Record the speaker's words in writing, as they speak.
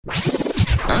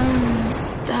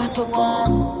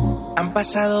Han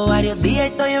pasado varios días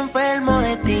y estoy enfermo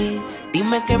de ti.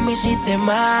 Dime que me hiciste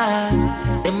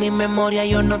mal. De mi memoria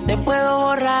yo no te puedo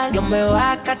borrar. Dios me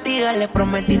va a castigar, le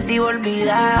prometí te iba a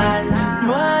olvidar.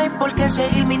 No hay por qué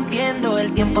seguir mintiendo.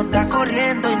 El tiempo está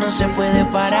corriendo y no se puede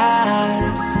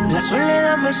parar. La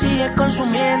soledad me sigue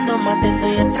consumiendo. Más te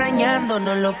estoy extrañando,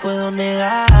 no lo puedo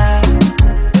negar.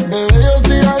 Bebé, yo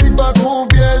soy adicto a tu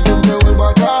piel. Siempre vuelvo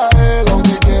a caer,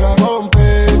 aunque quiera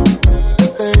romper.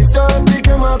 Te hice a ti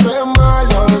que me hace mal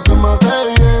y a veces me hace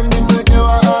bien. Dime qué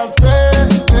vas a hacer.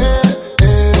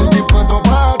 Dispuesto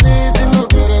para ti, si no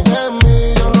quieres de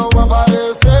mí, yo no voy a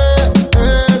aparecer.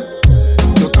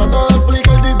 Yo trato de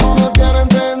explicarte y tú no quieres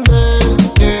entender.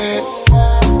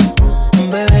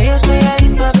 Bebé, yo soy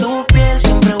adicto a tu piel.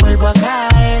 Siempre vuelvo a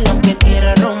caer, aunque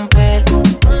quiera romper.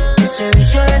 Ese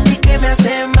vicio de ti que me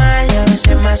hace mal y a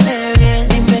veces me hace bien.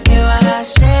 Dime qué vas a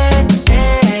hacer.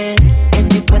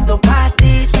 Estoy puesto para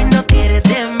ti, si no quieres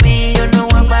de mí, yo no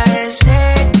voy a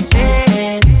aparecer.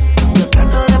 Yo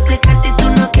trato de explicarte y tú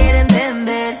no quieres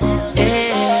entender.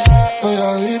 Estoy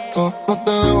adicto, no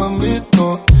te dejo en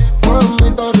visto.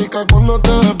 Mamita rica cuando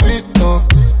te despisto.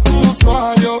 Un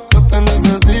usuario, yo te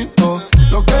necesito.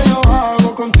 Lo que yo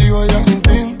hago contigo ya es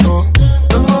instinto.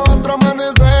 Tengo otro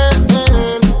amanecer,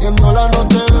 viendo la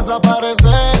noche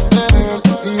desaparecer.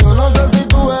 Y yo no sé si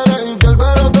tú eres infiel,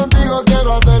 pero contigo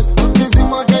quiero hacer lo que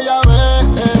hicimos aquella vez.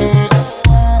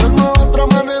 Tengo otro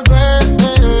amanecer,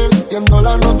 viendo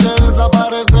la noche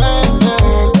desaparecer.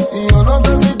 Y yo no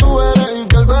sé si tú eres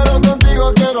infiel, pero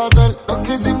contigo quiero hacer lo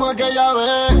que hicimos aquella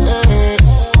vez.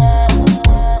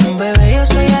 Bebé, yo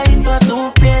soy adicto a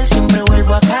tu piel. Siempre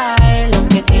vuelvo a caer,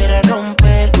 aunque quiera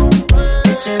romper.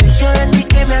 Ese vicio de ti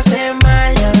que me hace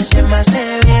mal y a veces me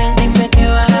hace bien. Dime qué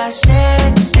vas a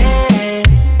hacer.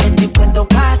 Estoy puesto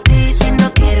para ti, si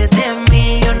no quieres de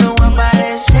mí, yo no voy a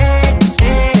aparecer.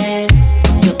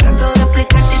 Yo trato de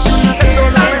explicarte y tú no quieres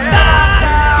entender.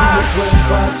 Y no fue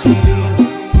fácil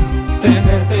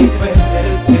tenerte y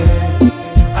perderte,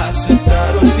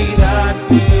 aceptar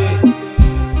olvidarte.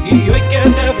 Y hoy que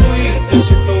te fuiste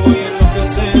siento voy a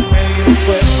enloquecerme. Y no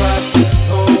fue fácil,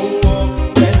 no,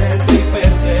 tenerte y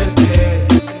perderte,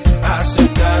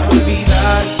 aceptar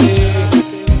olvidarte.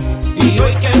 Y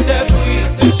hoy que te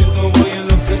fuiste siento voy a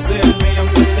enloquecerme. Y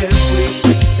aunque te fuiste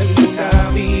tengo una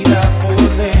vida por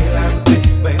delante,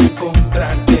 para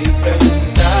encontrarte y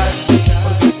preguntarte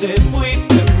por qué te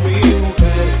fuiste mi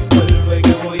mujer, vuelve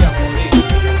que voy a morir.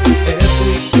 Te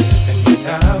fuiste, tengo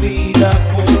una vida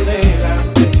por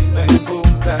delante, para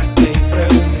encontrarte y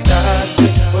preguntarte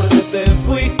por qué te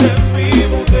fuiste mi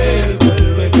mujer,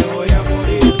 vuelve que voy a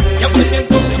morir. Y aunque el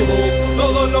viento se llevó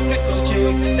todo lo que coseché,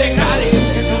 dejaré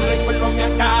que tu recuerdo me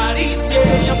acaricie.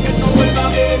 Y aunque no vuelva a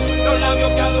ver los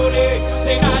labios que adoré,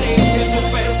 dejaré que tu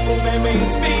perfume me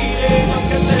inspire. Y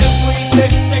aunque te fuiste,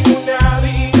 tengo una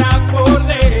vida por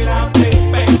delante,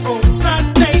 para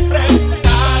encontrarte y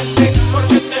preguntarte por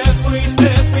qué te fuiste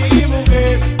mi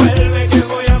mujer, vuelve que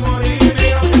voy a morir.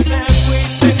 Y aunque te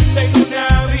fuiste, tengo una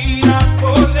vida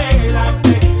por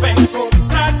delante, para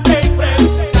encontrarte y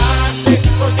preguntarte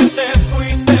por qué te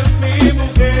fuiste mi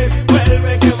mujer,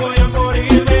 vuelve que voy a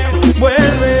morirme.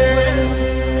 Vuelve,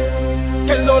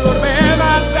 que el dolor me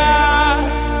mata,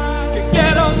 que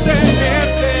quiero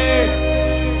tenerte,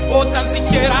 o tan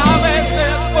siquiera verte,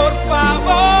 por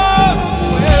favor.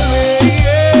 Vuelve,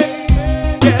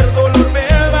 que el dolor me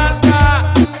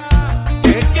mata,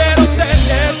 que quiero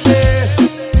tenerte,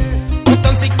 o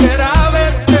tan siquiera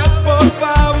verte, por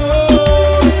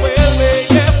favor. Vuelve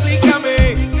y explícame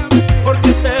por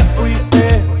qué te fuiste,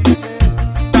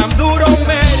 tan duro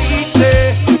me heriste.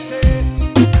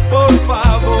 Por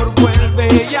favor, vuelve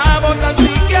y amo, tan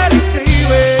siquiera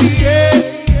escribe,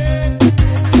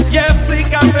 y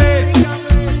explícame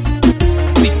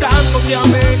si tanto te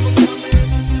amé,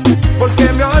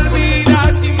 porque me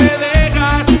olvidas y me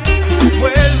dejas.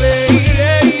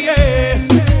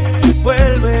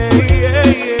 Vuelve,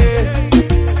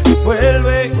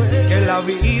 vuelve, que la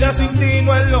vida sin ti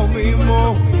no es lo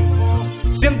mismo.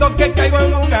 Siento que caigo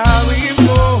en un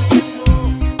abismo,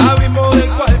 abismo del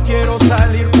cual quiero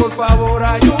salir. Por favor,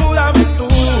 ayúdame tú,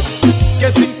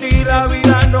 que sin ti la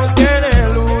vida no tiene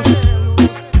luz.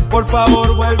 Por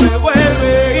favor, vuelve,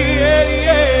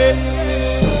 vuelve,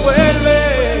 vuelve,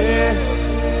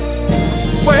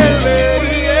 vuelve,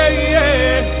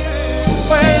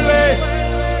 vuelve,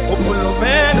 o por lo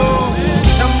menos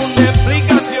dame una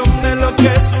explicación de lo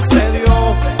que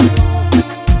sucedió.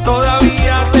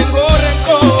 Todavía tengo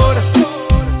rencor,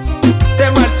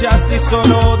 te marchaste y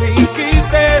solo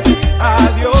dijiste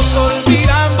adiós,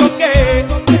 olvidando que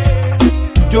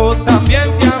yo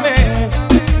también te amé.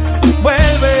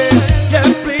 Vuelve,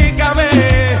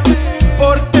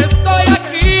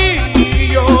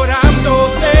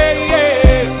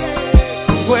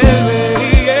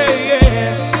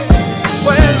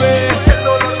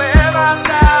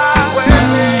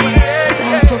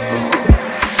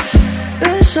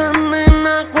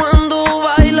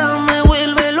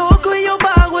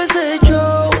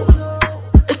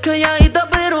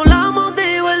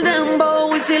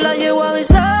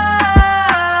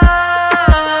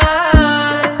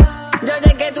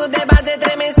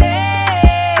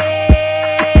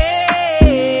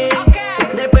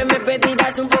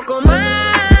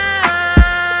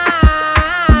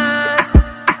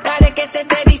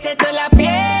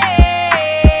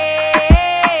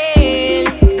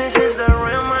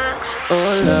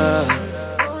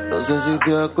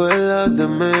 te acuerdas de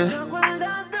mí.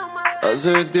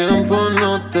 Hace tiempo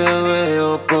no te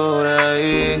veo por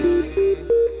ahí.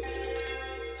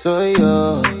 Soy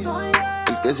yo,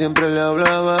 el que siempre le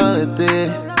hablaba de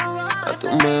ti a tu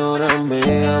mejor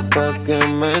amiga pa' que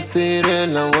me tire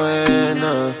la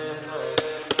buena.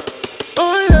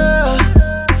 Hola,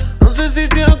 no sé si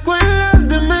te acuerdas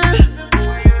de mí.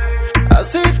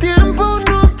 Hace tiempo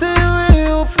no te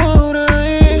veo por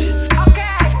ahí.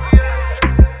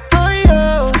 Soy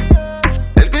yo,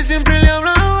 el que siempre le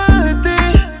hablaba de ti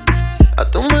a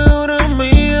tu mejor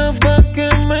amiga pa' que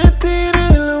me tire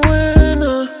la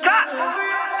buena.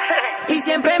 Y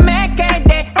siempre me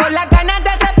quedé con las ganas de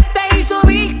hacerte y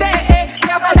subirte.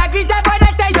 Ya para grité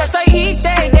ponerte, yo soy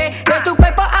ICD. De tu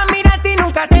cuerpo a mirarte y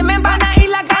nunca se me van a ir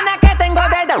las ganas que tengo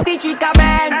de darte, chica.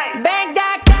 Ven ya,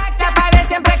 te paré,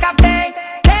 siempre capté.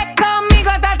 Que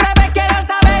conmigo te atreves, quiero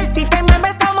saber si te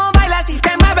mueves como bailas, si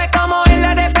te mueves como él,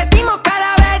 lo repetimos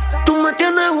cada vez. Tú me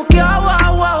tienes buqueado,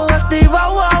 wow, wow,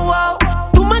 activado, wow, wow.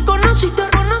 Tú me conociste,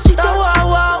 wow,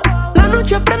 wow. La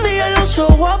noche prendí y el oso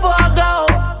guapo apagado.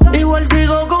 Igual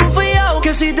sigo confiado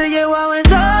que si te llevo a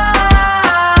besar.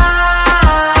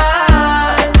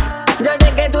 Yo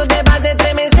sé que tú te vas a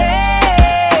estremecer.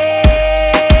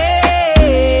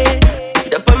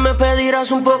 Después me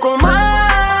pedirás un poco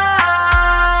más.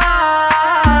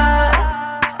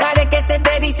 Haré que se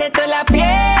te dice toda la piel.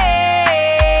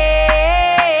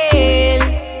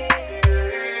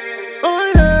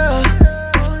 Hola,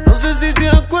 no sé si te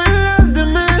acuerdas de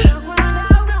mí.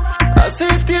 Hace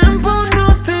tiempo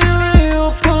no te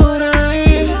veo por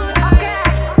ahí.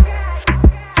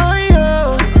 Soy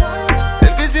yo,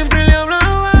 el que siempre le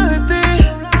hablaba de ti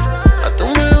a tu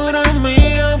mejor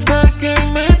amiga pa' que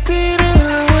me tire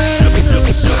la buena.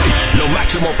 Lo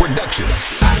Máximo Production.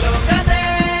 Alócate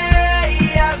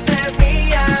y hazte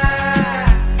mía.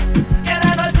 Que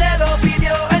la noche lo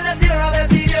pidió, en la tierra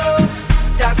decidió.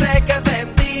 Ya sé que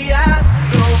sentías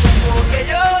lo mismo que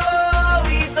yo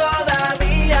y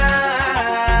todavía.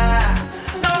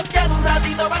 Nos queda un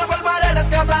ratito para formar el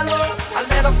escándalo. Al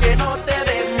menos que no te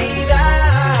decidas.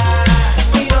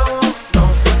 Y no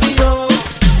sé si no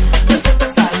te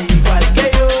sientes al igual que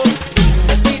yo.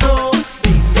 Dime si no,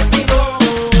 dime si no.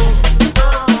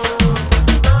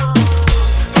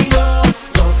 Y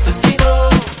no sé si no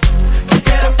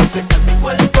quisieras completar mi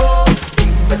cuerpo.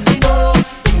 Dime si no,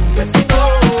 dime si no.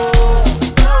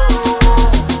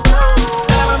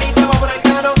 Dale mami, te voy por el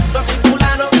cano, no soy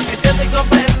fulano. Entiende y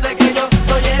comprende que yo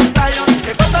soy el Zion.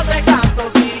 Que cuando te canto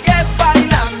sigues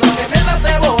bailando. Que me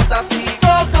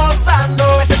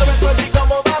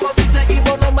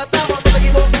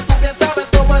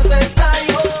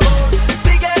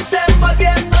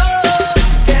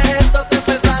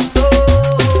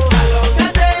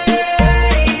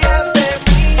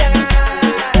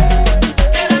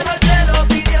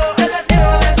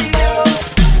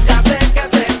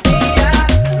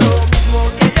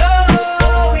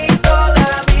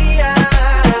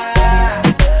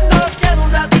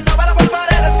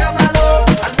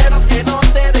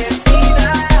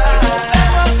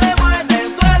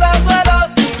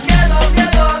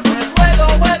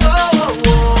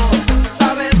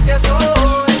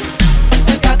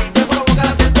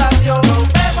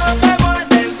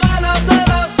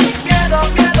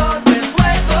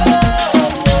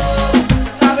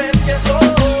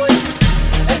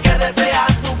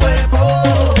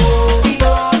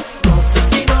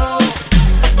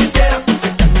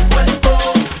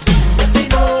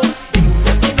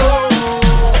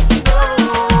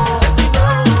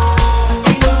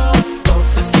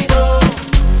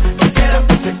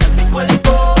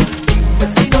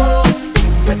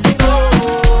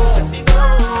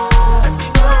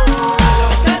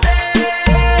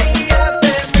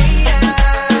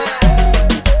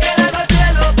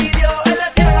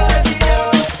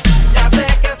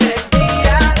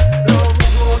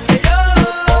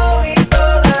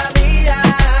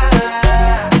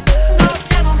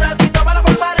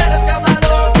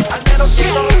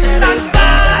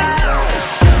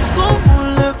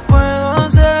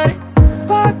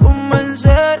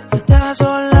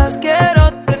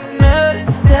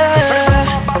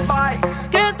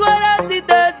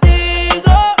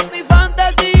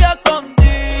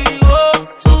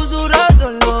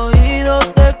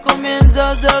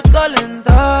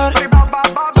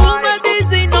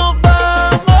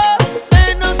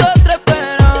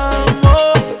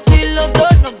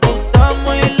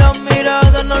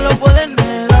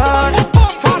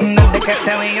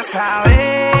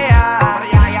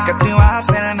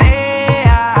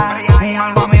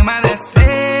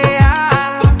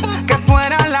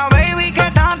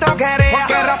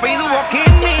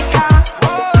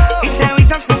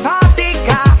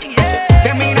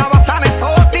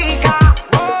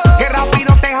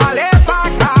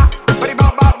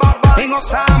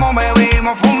tomamos,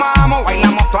 bebimos, fumamos,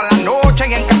 bailamos toda la noche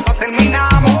y en casa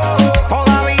terminamos.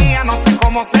 Todavía no sé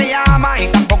cómo se llama y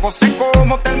tampoco sé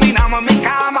cómo terminamos en mi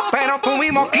cama, pero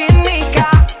tuvimos química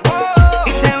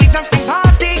y te vi tan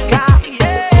simpática,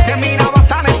 te miraba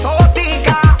tan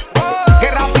exótica,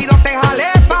 que rápido te jalé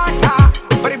pa' acá.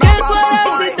 ¿Qué fuera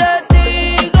si te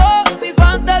digo mi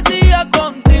fantasía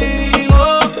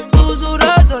contigo?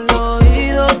 Susurrando al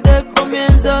oído te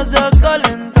comienzas a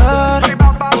calentar.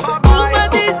 Tú me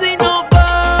dices y nos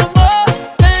vamos,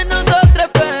 que nosotros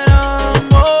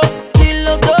esperamos. Si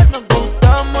los dos nos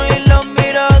gustamos y las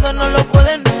miradas no lo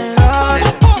pueden negar.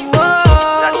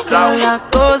 Wow, las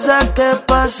cosas que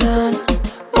pasan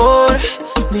por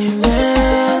mi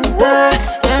mente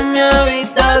en mi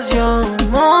habitación,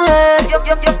 mujer.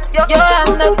 Yo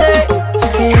dándote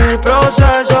y el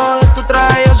proceso de tu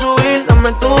traje a subir.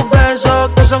 Dame tus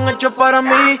besos que son hechos para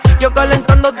mí. Yo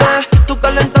calentándote, tú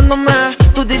calentándome.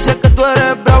 Tú dices que tú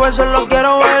eres bravo, eso lo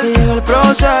quiero ver. Y llega el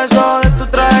proceso de tu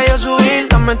traje a subir.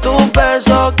 Dame tus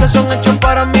besos que son hechos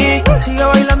para mí. Sigue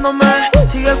bailándome,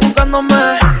 sigue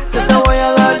buscándome, que te voy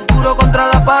a dar duro contra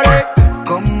la pared.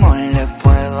 ¿Cómo le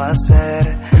puedo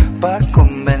hacer pa'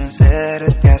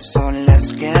 convencerte? A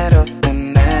solas quiero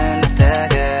tenerte.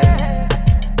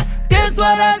 ¿Qué tú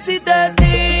harás si te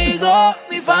digo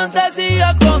mi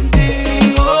fantasía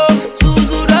contigo?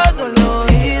 Susurrando al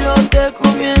oído te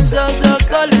comienzas a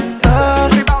calentar.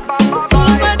 Tú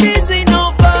me dices y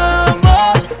nos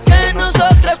vamos, que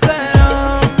nosotros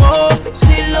esperamos.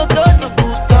 Si los dos nos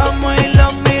gustamos y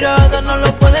las miradas no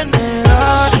lo pueden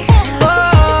negar.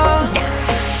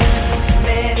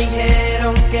 Me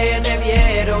dijeron que me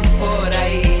vieron por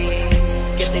ahí,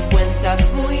 que te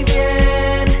encuentras muy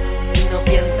bien y no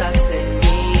piensas en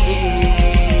mí.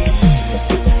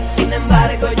 Sin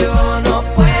embargo yo no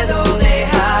puedo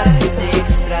dejar de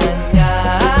extrañarte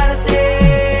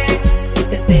y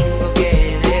te tengo que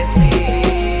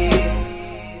decir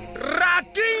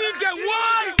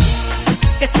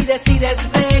que si decides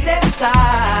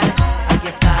regresar, aquí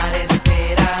estaré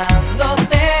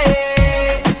esperándote.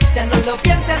 Ya no lo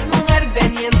pienses, mujer,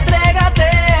 ven y entrégate.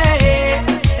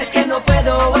 Es que no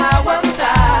puedo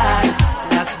aguantar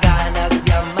las ganas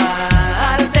de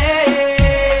amarte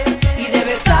y de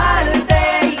besarte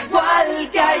igual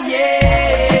que ayer.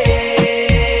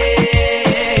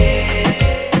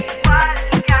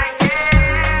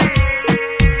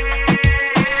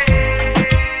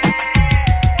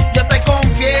 Yo te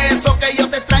confieso que yo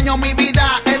te extraño, mi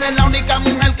vida. Eres la única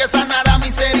mujer que sanará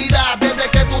mis heridas. Desde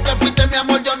que tú te fuiste, mi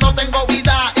amor, yo no tengo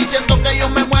vida y siento que yo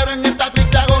me muero en esta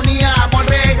triste agonía. Amor,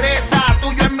 regresa,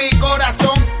 tuyo en mi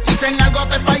corazón. Y si en algo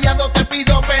te he fallado, te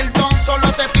pido perdón.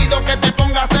 Solo te pido que te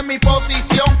pongas en mi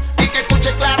posición y que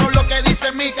escuche claro lo que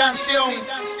dice mi canción.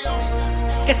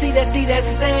 Que si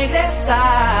decides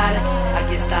regresar,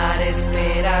 aquí estaré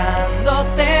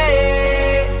esperándote.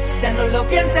 Ya no lo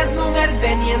pienses, mujer,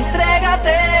 ven y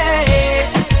entrégate.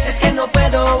 Es que no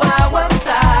puedo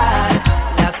aguantar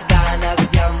las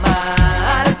ganas de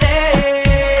amarte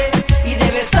y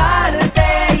de besarte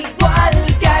igual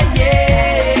que ayer.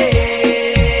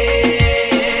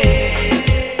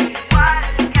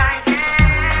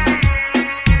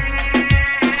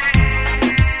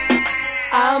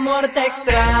 Amor, te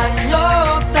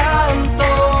extraño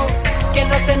tanto que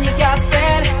no sé ni qué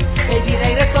hacer. Baby,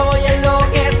 regreso, voy a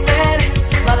enloquecer.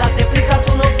 Va, date prisa,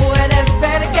 tú no puedes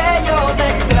ver que yo te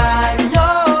extraño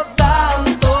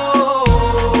tanto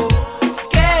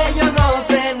que yo no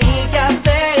sé ni qué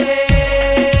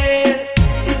hacer.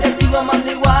 Si te sigo amando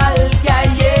igual que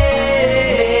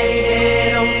ayer.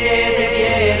 Me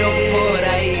dijeron por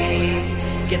ahí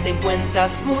que te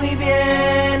encuentras muy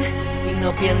bien y no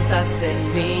piensas en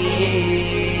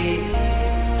mí.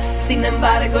 Sin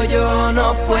embargo yo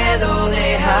no puedo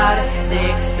dejar de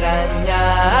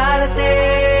extrañarte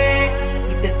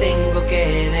y te tengo que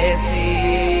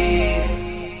decir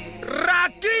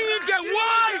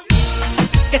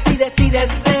que si decides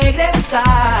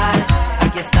regresar,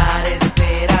 aquí estaré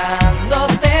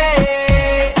esperándote.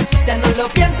 Ya no lo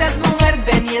pienses, mujer,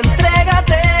 ven y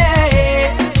entrégate.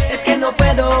 Es que no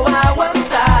puedo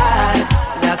aguantar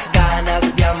las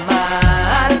ganas de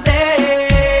amarte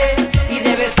y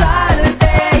de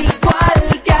besarte igual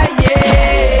que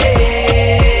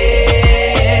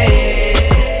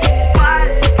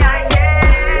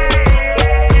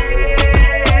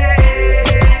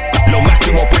Lo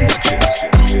Máximo Productions.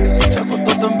 Se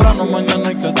acostó temprano, mañana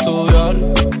hay que estudiar.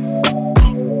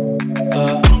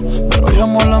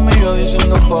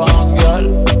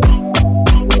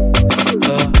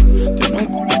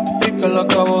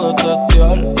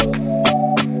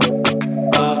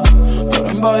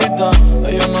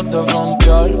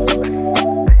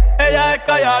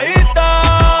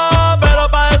 calladita, pero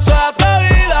pa' eso es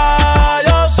atrevida.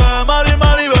 Yo sé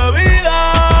mari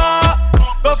bebida,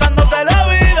 gozándose la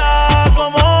vida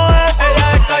como es. Ella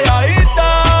es calladita,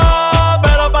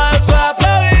 pero pa' eso es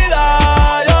atrevida.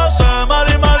 Yo sé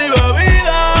mari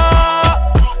bebida,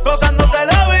 gozándose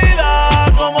la vida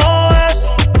como es.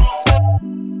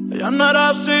 Ella no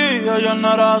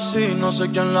era así, no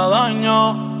sé quién la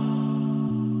dañó.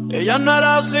 Ella no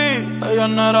era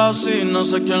así, no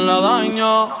sé quién la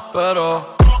dañó.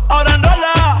 Pero ahora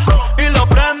enrola y lo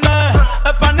prende.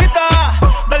 Es panita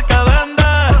del que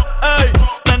vende. Ey,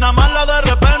 nena mala de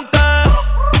repente.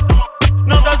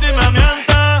 No sé si me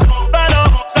miente, pero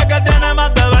sé que tiene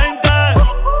más de 20.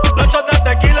 Los shots de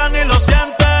tequila ni lo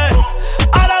siente.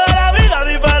 Ahora de la vida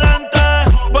diferente.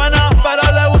 Buena, pero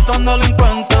le gusta un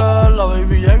delincuente. La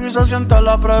baby llega y se siente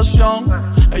la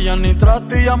presión. Ella ni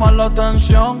trata y llama la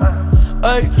atención.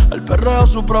 Ey, el perreo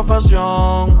es su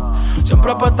profesión.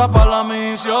 Siempre apuesta para la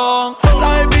misión. La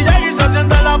baby llega y se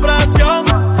siente la presión.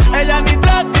 Ella ni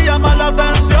trata y llama la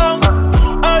atención.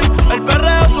 Ey, el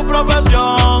perreo es su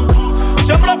profesión.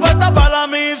 Siempre apuesta para la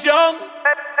misión.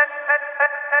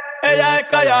 Ella es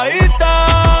calladita,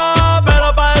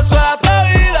 pero pa' eso es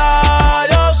atrevida.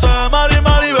 Yo sé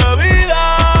mari bebida,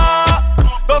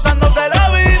 gozándose la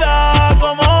vida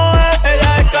como es.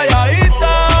 Ella es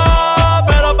calladita,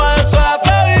 pero pa' eso es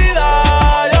atrevida.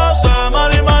 Yo sé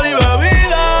mari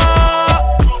bebida,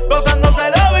 gozándose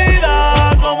la vida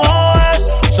como es.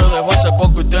 Se dejó hace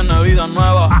poco y tiene vida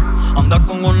nueva. Anda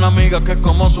con una amiga que es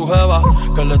como su jeva,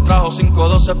 que le trajo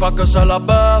 512 pa' que se la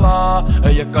beba.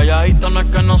 Ella es calladita, no es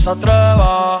que no se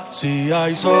atreva. Si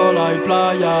hay sol, hay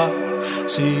playa.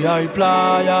 Si hay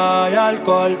playa, hay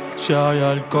alcohol. Si hay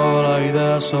alcohol, hay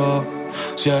de eso.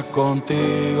 Si es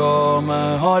contigo,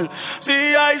 mejor. Si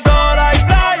hay sol, hay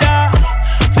playa.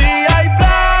 Si hay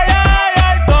playa, hay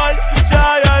alcohol. Si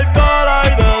hay alcohol,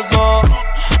 hay de eso.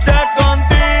 Si es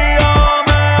contigo,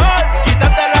 mejor.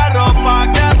 Quítate la ropa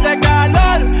que hace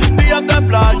calor. Días de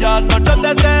playa, noches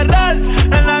de terror.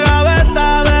 En la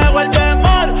gaveta dejo el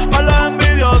temor. Pa' las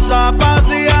envidiosas, paz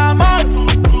y amor.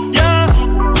 Yeah,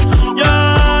 yeah,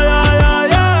 yeah, yeah,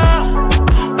 yeah.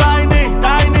 Tiny,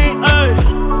 ey.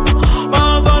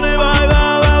 Vamos con el baile,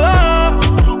 bebé.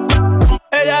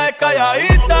 Ella es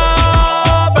calladita,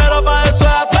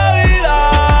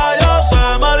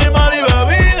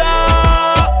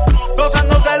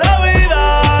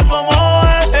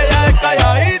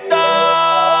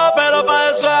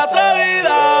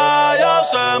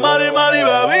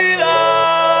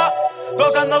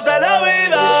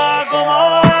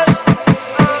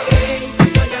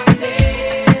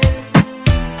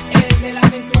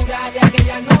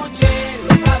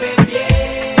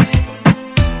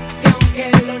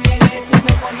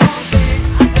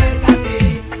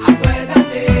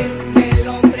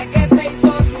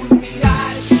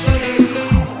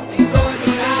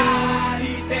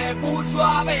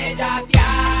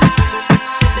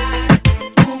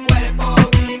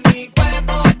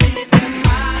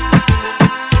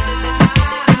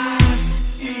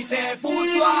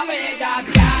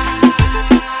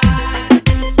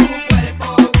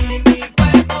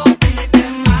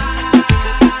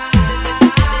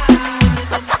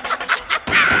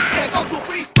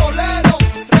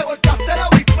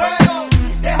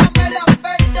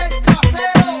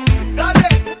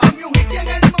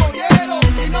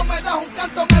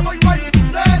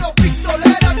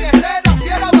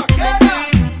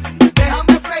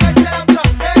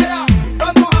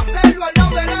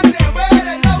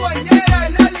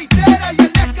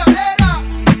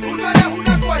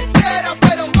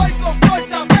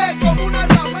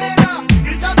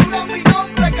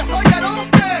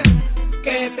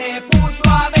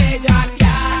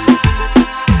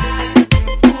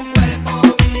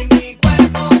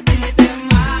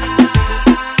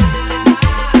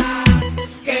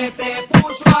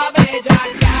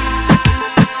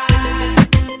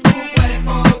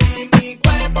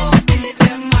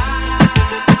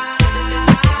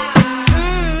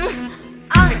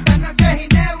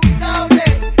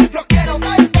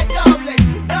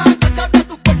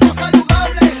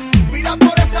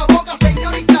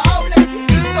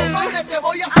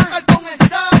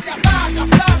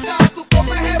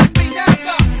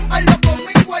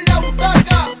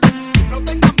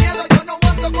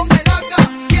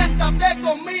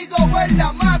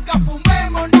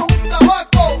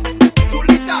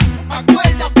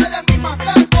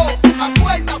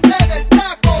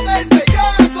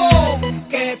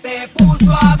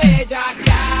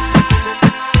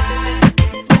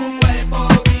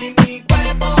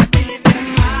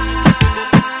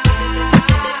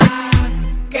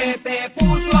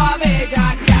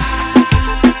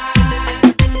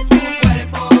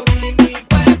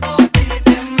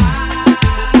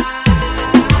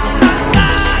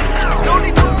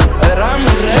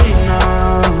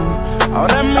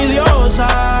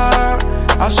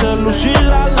 lucir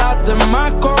a las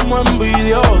demás como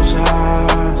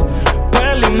envidiosas.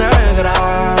 Peli negra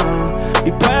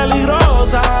y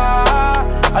peligrosa.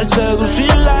 Al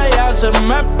seducirla ella se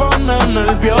me pone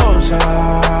nerviosa.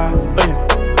 Oye.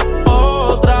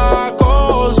 Otra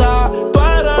cosa, tú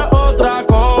eres otra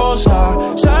cosa.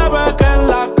 Se ve que en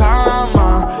la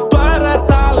cama tú eres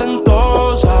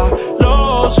talentosa.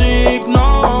 Los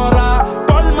ignora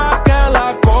por más que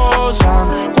la cosa.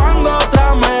 Cuando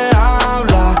otra me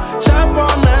habla se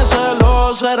pone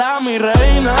celosa. Era mi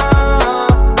reina,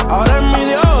 ahora es mi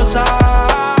diosa.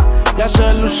 Y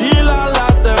hace lucir a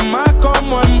las demás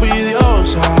como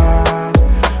envidiosas.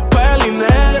 Peli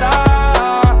negra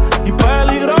y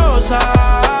peligrosa.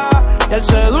 Y al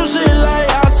seducirla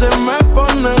ella se me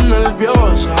pone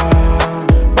nerviosa.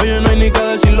 Oye, no hay ni que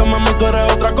decirlo, mami, tú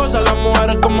eres otra cosa. Las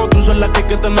mujeres como tú son las que hay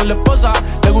que tener esposa.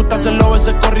 Le gusta hacerlo,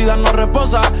 veces corrida no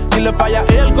reposa. Si le falla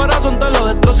y el corazón te lo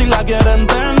destroza. Si la quieren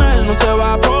tener, no se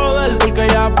va a poder, porque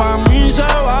ya pa' mí se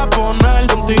va a poner.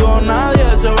 Contigo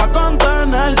nadie se va a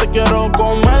contener. Te quiero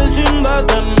comer sin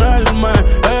detenerme.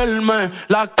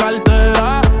 La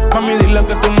cartera, mami, dile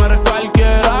que tú no eres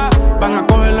cualquiera. Van a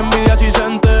coger la envidia si se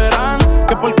enteran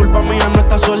que por culpa mía no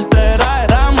está soltera.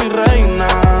 Era mi reina,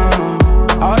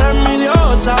 ahora es mi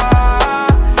diosa.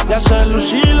 Y hace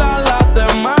lucir a las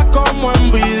demás como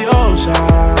envidiosas.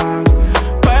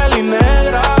 Peli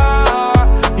negra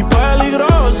y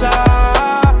peligrosa.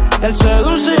 Y al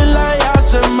seducirla ella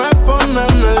se me pone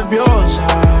nerviosa.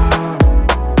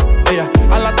 Ella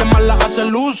a las demás las hace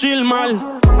lucir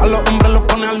mal. A los hombres los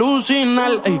pone a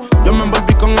alucinar. Ey, yo me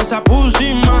envolví con esa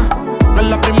pusima. No es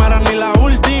la primera ni la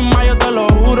última. Yo te lo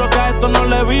juro que a esto no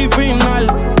le vi final.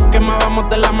 Quemábamos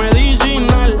de la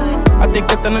medicinal. A ti hay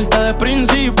que tenerte de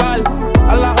principal.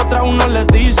 A las otras uno les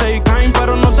dice y caen,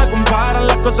 pero no se comparan.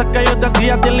 Las cosas que yo te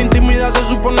hacía a ti en la intimidad se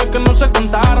supone que no se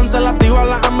contaran. Se las digo a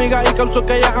las amigas y causó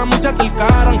que ellas a mí se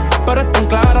acercaran. Pero están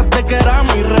claras de que era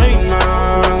mi reina,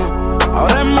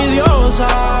 ahora es mi diosa.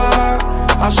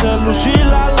 Hace lucir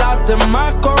a las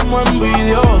demás como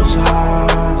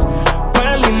envidiosas.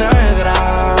 Peli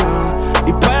negra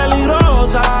y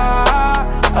peligrosa.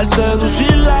 Al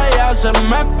seducirla ella se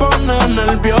me pone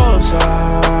nerviosa.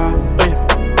 Oye.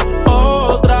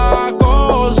 Otra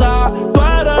cosa, tú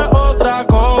eres otra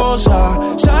cosa.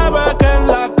 Se ve que en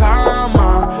la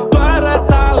cama tú eres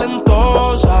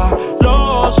talentosa.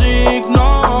 Los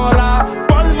ignora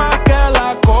por más que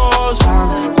la cosa.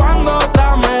 Cuando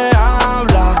otra me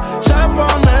habla se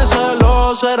pone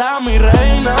celosa. Era mi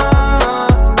reina,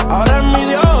 ahora es mi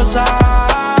diosa.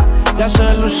 Y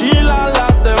hace lucir a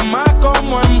las demás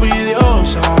como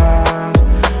envidiosas.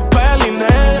 Peli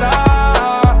negra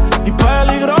y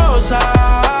peligrosa.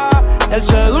 El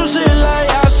seducirla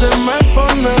ya se me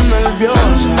pone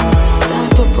nerviosa.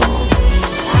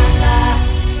 Anda,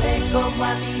 ven como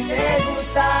a ti te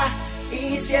gusta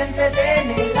y siéntete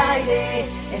en el aire.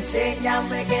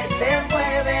 Enséñame que te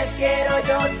mueves, quiero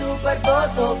yo tu cuerpo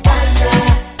tocando.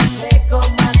 Ven como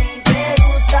a ti te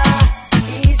gusta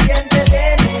y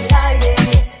siéntete en el aire.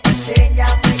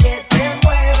 Enséñame que te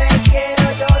mueves, quiero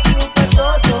yo tu cuerpo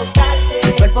tocarte.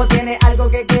 Tu cuerpo tiene algo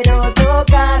que quiero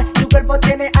tocar. Tu cuerpo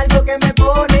tiene algo que me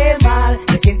pone mal.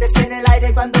 Me sientes en el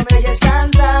aire cuando me oyes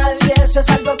cantar. Y eso es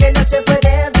algo que no se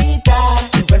puede evitar.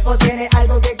 Tu cuerpo tiene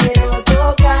algo que quiero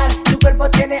tocar. Tu cuerpo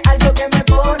tiene algo que me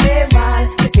pone mal.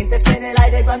 Me sientes en el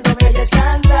aire cuando me oyes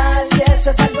cantar. Y eso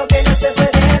es algo que no se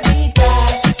puede evitar.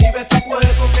 Si ves tu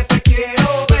cuerpo que te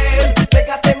quiero ver,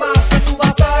 pégate más que tú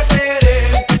vas a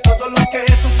querer. Todo lo que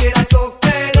tú quieras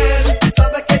obtener,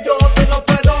 sabes que yo te lo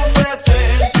puedo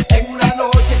ofrecer. En una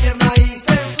noche tierna y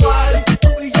sensual, tú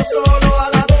y yo solo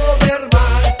al lado del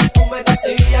mar. Tú me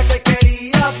decías que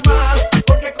querías más,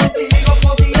 porque contigo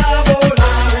podía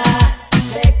volar.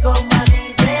 Ve como a ti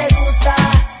te gusta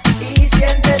y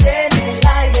siéntete en el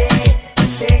aire.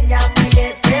 Enséñame que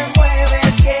te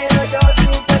mueves, quiero yo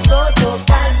tu cuerpo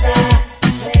tocando.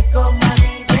 Ve como a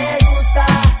ti te gusta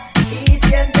y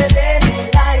siéntete en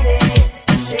el aire.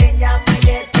 Enséñame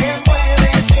que te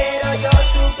mueves, quiero yo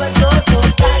tu cuerpo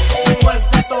tocarte. Después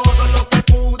de todo lo que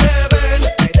pude ver,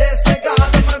 quedé cegado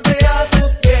frente a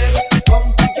tus pies. Con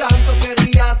tu llanto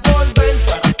querías volver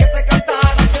para que te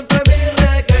cantara siempre mi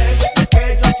reggae. Lo que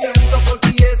yo siento por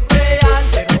ti es real,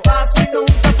 pero así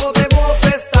nunca podemos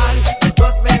estar. Todo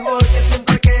es mejor que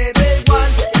siempre quede igual,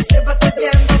 que siempre estés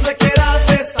bien donde quieras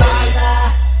estar.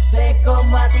 Ve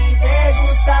como a ti te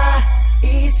gusta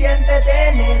y siéntete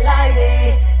en el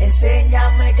aire.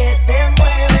 Enséñame que te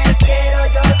mueves, quiero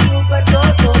yo tu cuerpo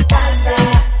tocando.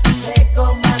 Ve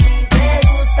como a ti te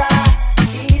gusta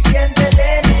y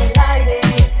siéntete en el aire.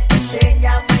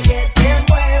 Enséñame que te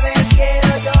mueves,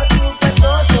 quiero yo tu cuerpo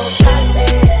tocando.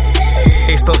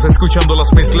 Estás escuchando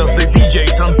las mezclas de DJ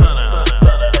Santana.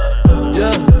 Yeah.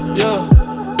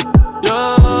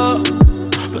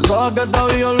 Pensaba que te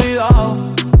había olvidado,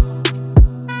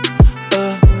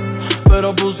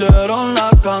 pero pusieron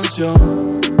la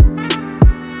canción.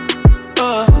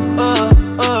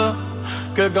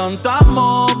 Que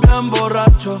cantamos bien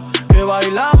borrachos, que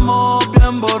bailamos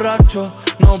bien borrachos,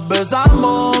 nos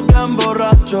besamos bien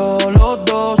borrachos los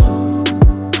dos.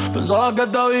 Pensaba que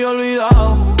te había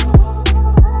olvidado,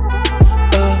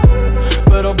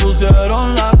 pero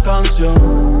pusieron la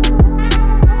canción.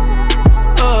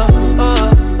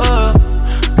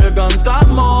 Que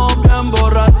cantamos bien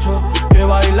borrachos, que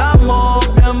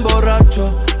bailamos bien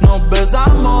borrachos, nos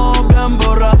besamos bien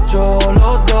borrachos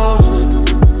los dos.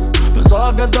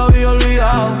 Pensaba que te había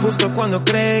olvidado. Justo cuando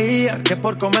creía que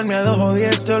por comerme a 2 o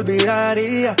 10 te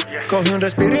olvidaría, cogí un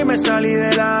respiro y me salí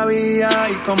de la vía.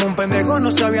 Y como un pendejo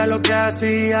no sabía lo que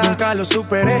hacía. Nunca lo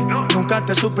superé, nunca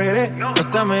te superé.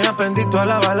 Hasta me aprendí toda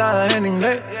la balada en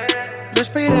inglés.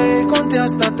 Respiré y conté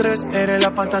hasta 3. Eres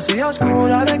la fantasía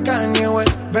oscura de Kanye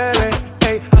West, bebé.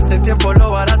 Ey, hace tiempo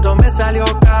lo barato me salió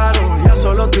caro. Ya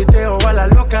solo tuiteo, a la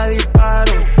loca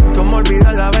disparo. Cómo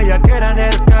olvidar la bella que era en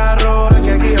el carro. Ahora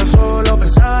que aquí yo solo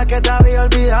pensaba que te había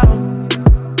olvidado.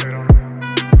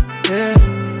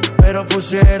 Pero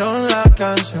pusieron la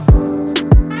canción.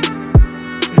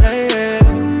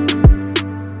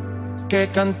 Que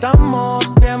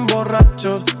cantamos bien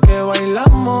borrachos, que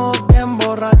bailamos bien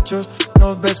borrachos,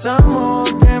 nos besamos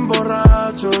bien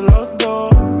borrachos los dos.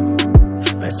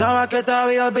 Pensaba que te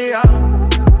había olvidado,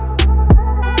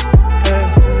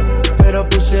 pero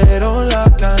pusieron la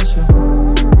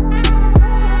canción.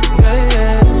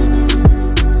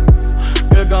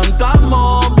 Que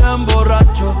cantamos bien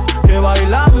borrachos, que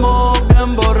bailamos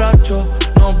bien borrachos,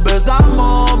 nos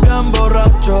besamos bien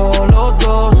borrachos los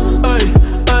dos.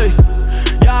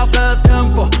 Ya hace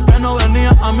tiempo que no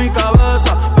venía a mi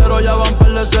cabeza, pero ya van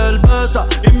par de cerveza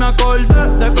y me acordé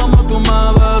de cómo tú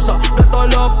me besas, de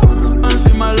todos los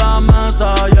encima de la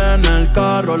mesa, y en el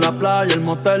carro, la playa, el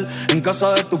motel, en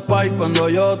casa de tu pai cuando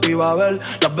yo te iba a ver,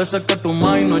 las veces que tu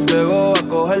mai nos llegó a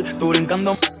coger, tú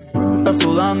brincando, estás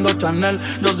sudando Chanel.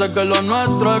 Yo sé que lo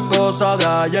nuestro es cosa de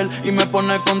ayer y me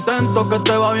pone contento que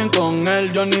te va bien con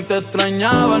él. Yo ni te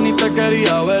extrañaba ni te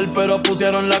quería ver, pero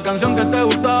pusieron la canción que te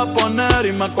gustaba poner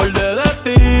y me acordé de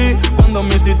ti cuando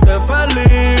me hiciste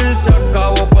feliz. Se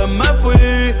acabó pues me fui,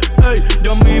 ey,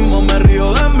 yo mismo me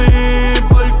río de mí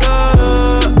porque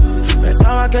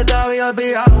pensaba que te había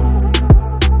olvidado,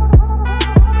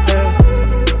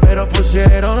 pero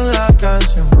pusieron la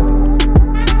canción.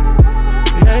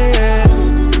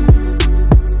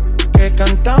 Que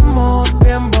cantamos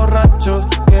bien borrachos,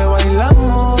 que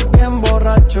bailamos bien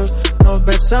borrachos, nos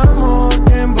besamos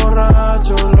bien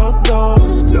borrachos los dos.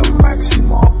 Lo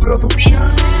Máximo Production.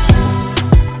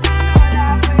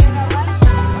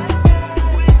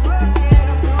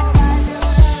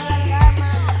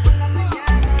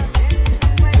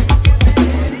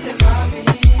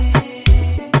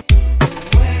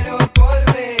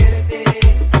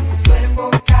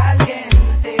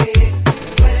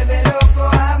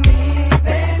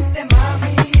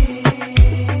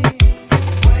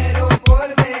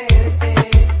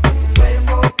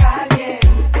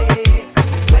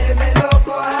 Vuelve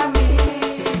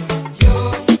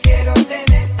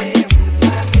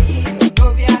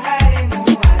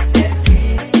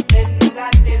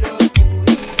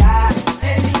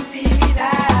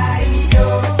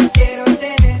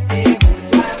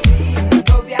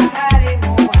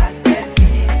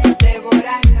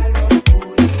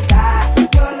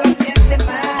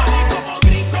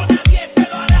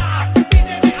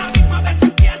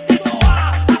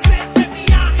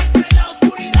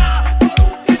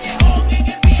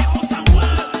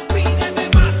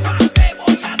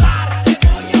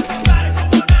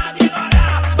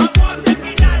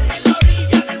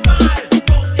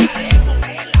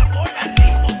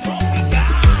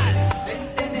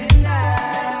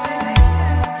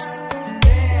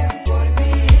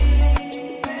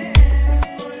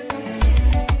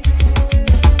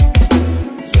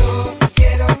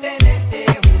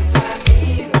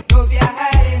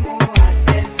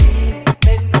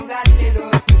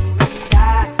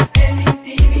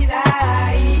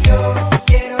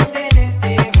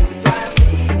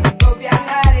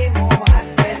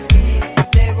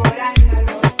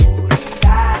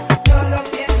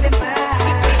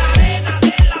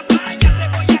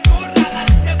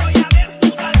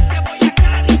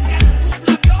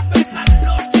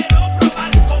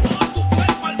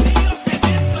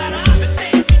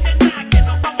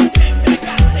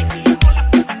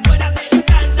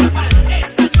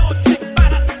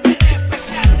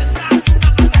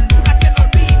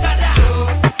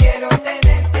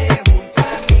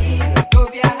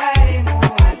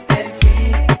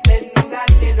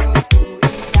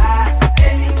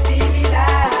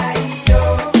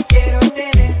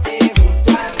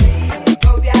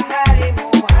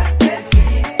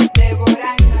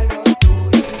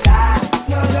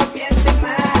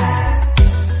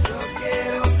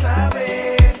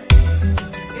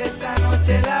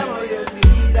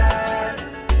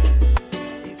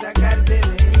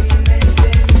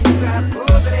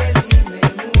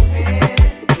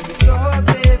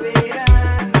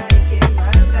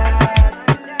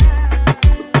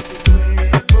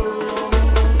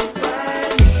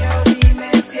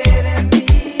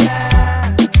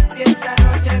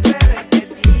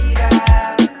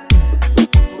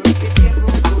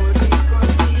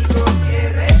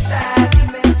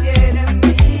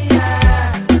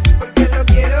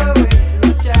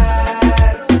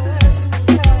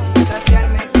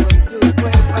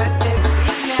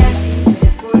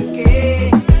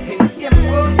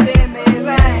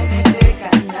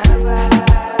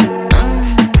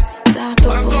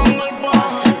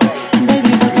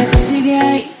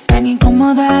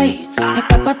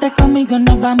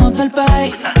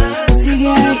ahí, tú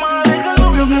sigue ahí, tú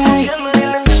sigue ahí.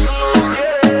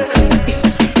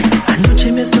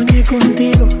 Anoche me soñé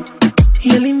contigo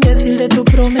y el imbécil de tu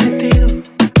prometido.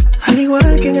 Al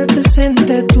igual que en el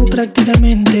presente, tú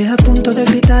prácticamente a punto de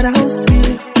gritar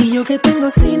auxilio. Y yo que tengo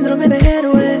síndrome de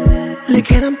héroe, le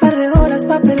quedan par de horas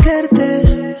pa'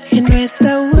 perderte. En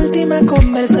nuestra última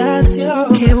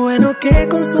conversación, qué bueno que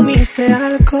consumiste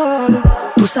alcohol.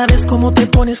 Tú sabes cómo te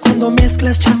pones cuando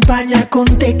mezclas champaña con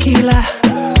tequila,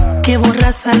 que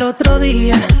borras al otro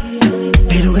día,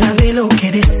 pero grabé lo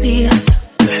que decías.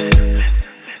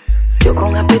 Yo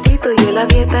con apetito y él a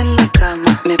dieta en la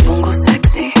cama. Me pongo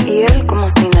sexy y él como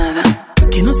si nada.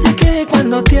 Que no sé qué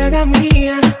cuando te haga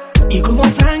mía, y como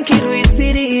Frankie Ruiz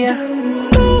diría,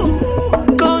 tú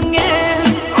con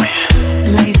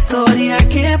él, la historia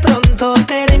que pronto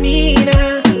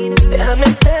termina. Déjame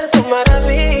ser tu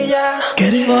maravilla.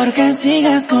 Porque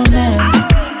sigues con él.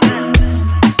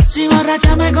 Si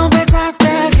borracha me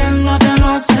confesaste que él no te lo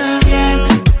hace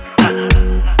bien.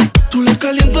 Tú le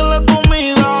calientas la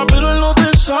comida, pero él no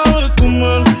te sabe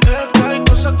comer. Es que hay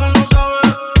cosas que no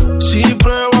sabes. Si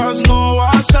pruebas no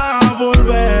vas a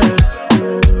volver.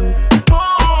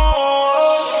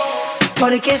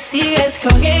 Porque sigues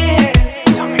con él.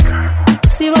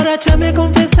 Si borracha me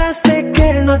confesaste que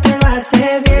él no te lo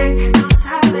hace bien. No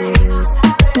sabe, no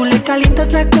sabe. Tú le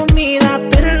calientas la comida,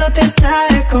 pero él no te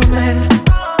sabe comer.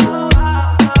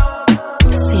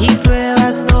 Si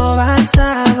pruebas no vas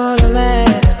a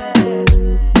volver.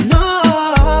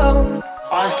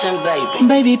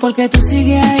 Baby, porque tú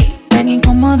sigues ahí, tan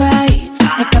incómoda ahí.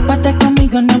 Escápate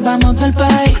conmigo, nos vamos del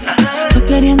país. Tú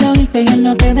queriendo irte y él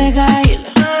no te deja ir.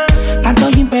 Tanto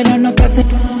gym, pero no te hace.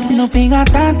 No fijas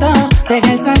tanto,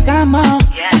 deja el sarcasmo.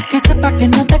 Que sepa que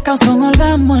no te causó un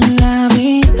orgasmo en la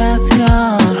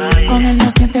habitación. Con él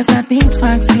no sientes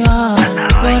satisfacción.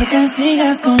 Porque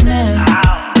sigues con él.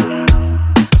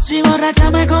 Si borracha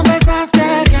me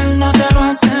confesaste que él no te lo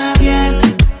hace bien.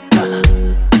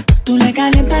 Tú le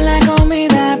calientas la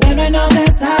comida, pero él no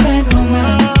te sabe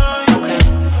comer.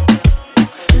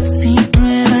 Si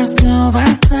pruebas no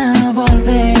vas a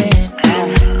volver.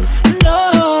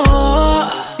 No.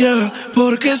 Yeah,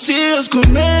 porque sigues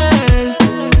con él.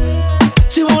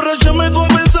 Si borracha me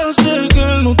confesaste que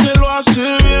él no te lo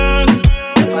hace bien.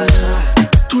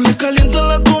 Tú le calientas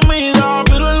la comida,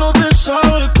 pero él no te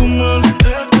sabe comer.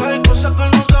 Es que hay cosas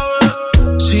que no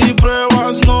sabes. Si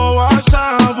pruebas no vas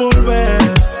a volver.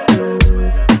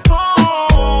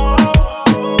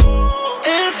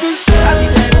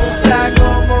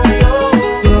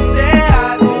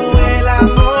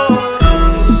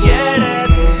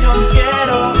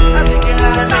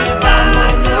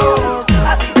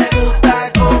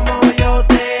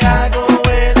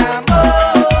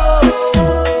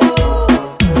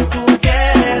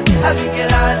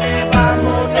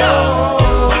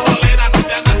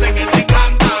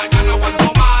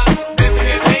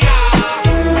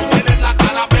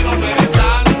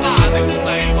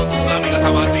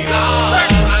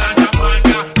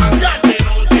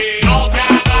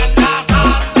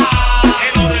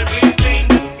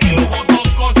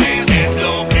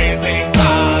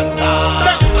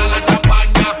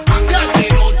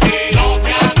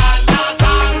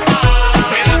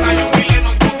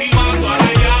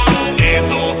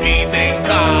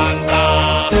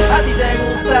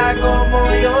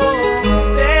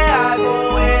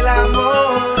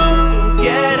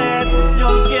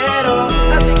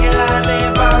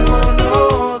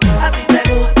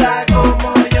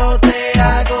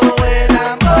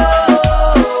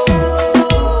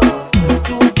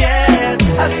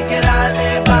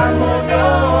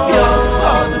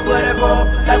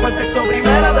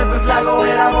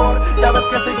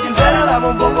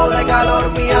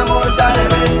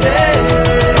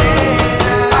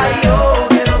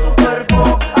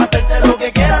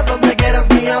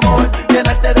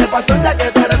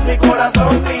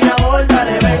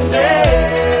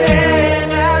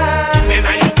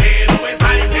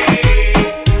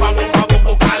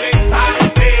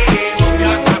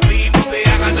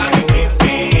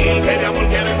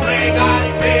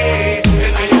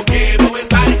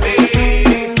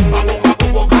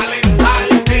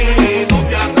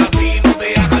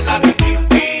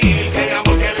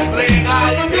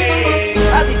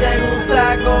 A ti te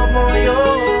gusta como yo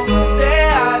te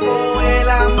hago el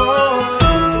amor.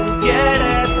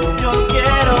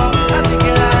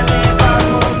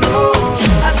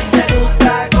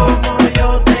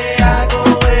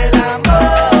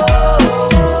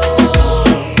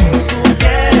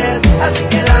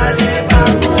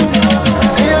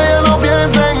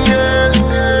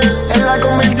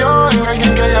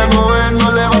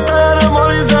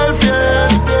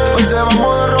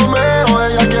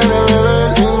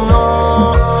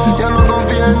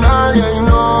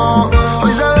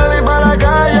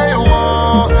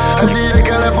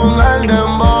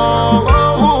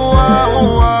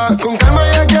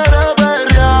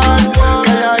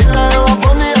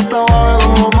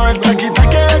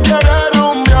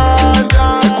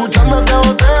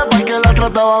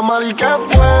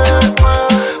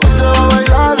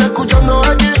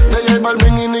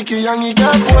 Nicky Jam y ¿qué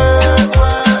fue?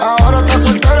 Ahora está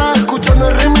soltera escuchando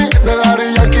el remix de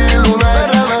Daddy Yankee y Luna. Se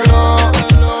reveló,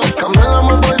 cambió el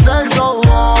amor por sexo,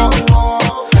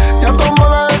 ya tomó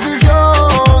la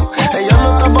decisión. Ella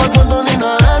no está pa' cuento ni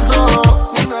nada de eso.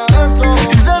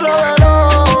 Y se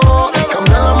reveló,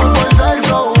 cambió el amor por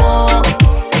sexo,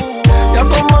 ya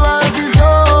tomó la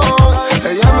decisión.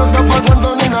 Ella no está pa'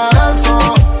 cuento ni nada de eso.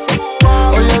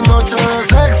 Hoy es noche de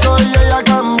sexo y ella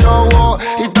cambió,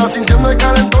 y está sintiendo el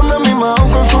calentón de mi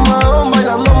mahón con su mahón,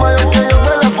 bailando mayor que yo,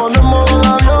 teléfono en modo de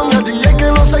avión. El DJ que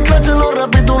no se escrache, lo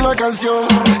repito una canción.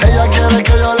 Ella quiere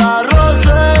que yo la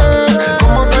roce,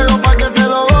 como te digo pa' que te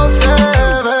lo goce,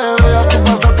 bebé. Ya tú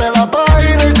pasaste la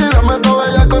página y si la meto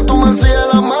bella con tu mancilla en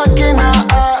la máquina.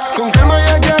 Con calma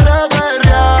ella quiere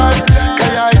perrear,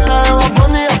 calladita de Bad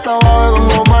Bunny hasta abajo de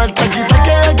Don Omar. Taquita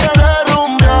que ella quiere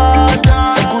rumbear,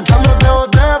 escuchándote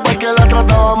boté porque la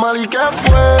trataba mal y ¿qué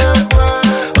fue?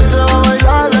 Hoy se va a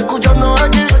bailar escuchando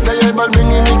aquí de J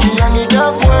Balvin y Nicky Jam y ¿qué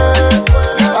fue?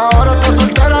 Ahora está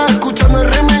soltera escuchando el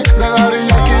remix de Daddy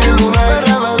Yankee y Luna. Se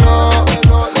reveló,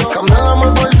 cambió el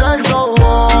amor por sexo,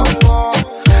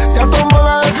 ya tomó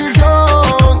la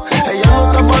decisión. Ella no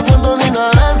está pa' cuento ni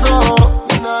nada de eso.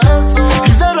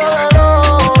 Y se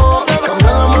reveló, cambió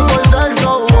el amor por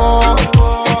sexo,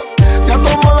 ya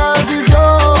tomó la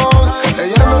decisión.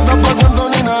 Ella no está pa' cuento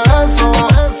ni nada de eso.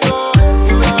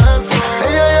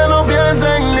 Ella ya no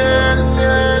piensa en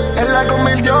él la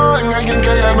convirtió en alguien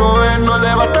que ya no es. No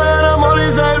le basta el amor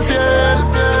y ser fiel.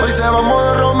 Hoy se va a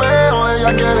modo Romeo,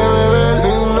 ella quiere beber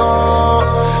y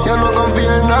no, ya no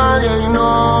confía en nadie y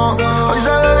no. Hoy se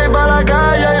bebe y pa' la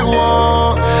calle y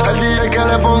al DJ que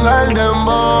le ponga el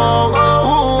dembow.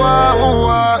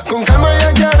 Con calma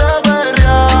ella quiere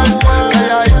perrear,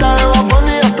 calladita de Bad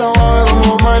Bunny hasta abajo de Don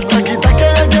Omar. Taquita que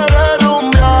ella quiere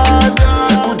rumbear,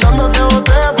 escuchándote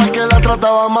boté porque la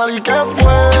trataba mal y ¿qué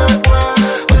fue?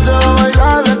 Hoy se va a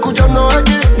bailar escuchando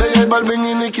aquí de J Balvin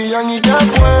y Nicky Jam y ¿qué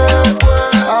fue?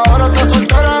 Ahora está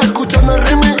soltera escuchando el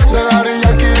remix de Daddy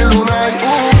Yankee y Luna. Hay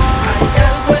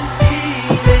algo en ti,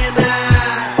 nena,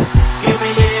 que me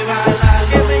lleva a la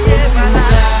locura.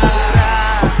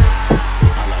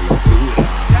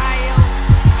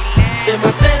 Se me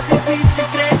hace difícil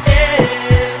creer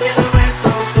que lo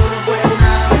nuestro solo fue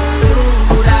una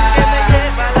aventura. Que me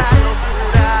lleva a la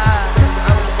locura,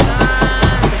 abusando.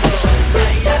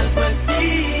 Hay algo en ti,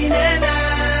 nena,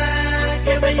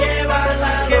 que me lleva a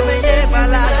la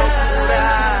locura.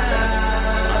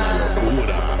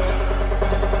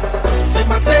 Se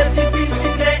me hace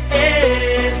difícil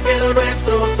creer que lo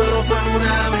nuestro solo fue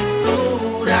una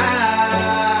aventura.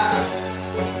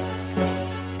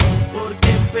 Porque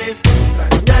empecé a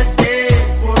extrañarte,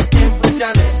 porque empecé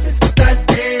a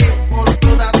necesitarte por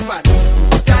todas partes.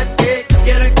 Buscarte,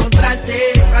 quiero encontrarte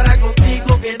para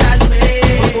contigo quedarme.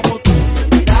 Como tú me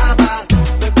mirabas,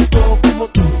 me gustó como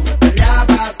tú me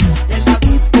peleabas. En la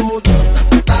disco yo te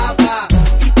azotaba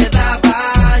y te daba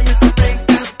y eso te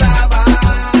encantaba.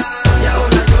 Y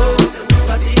ahora yo te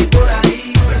busco a ti por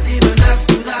ahí, perdido en la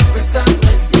ciudad pensando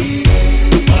en ti.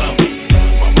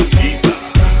 Mamacita,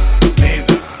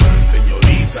 nena,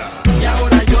 señorita. Y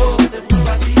ahora yo te busco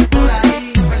a ti por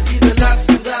ahí, perdido en la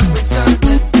ciudad pensando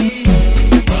en ti.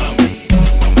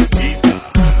 Mamacita,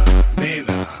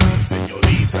 nena,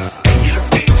 señorita. Ella has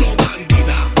hecho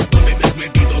bandida. ¿Dónde te has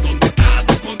metido? ¿Dónde estás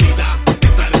escondida?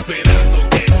 Estar esperando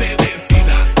que te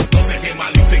decidas. No sé qué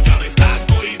mal hice que ahora estás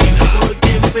cohibida. Porque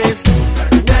empecé a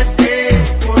extrañarte,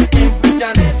 porque empecé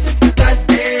a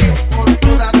necesitarte por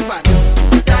todas partes.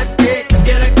 Buscarte,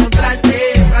 quiero encontrarte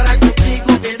para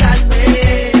contigo quedarme.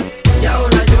 Y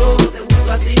ahora yo te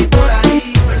busco a ti por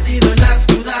ahí, perdido en la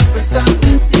ciudad pensando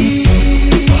en ti.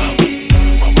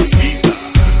 Mamacita,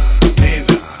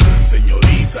 nena,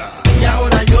 señorita. Y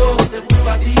ahora yo te busco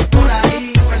a ti por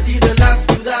ahí, perdido en la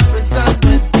ciudad pensando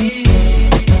en ti.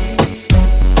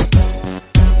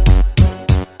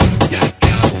 Ya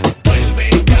acabo, vuelve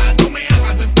ya, no me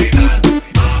hagas esperar.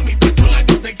 Mamita chula,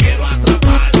 yo te quiero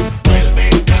atrapar. Vuelve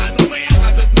ya, no me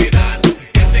hagas esperar.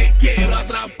 Que te quiero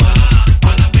atrapar.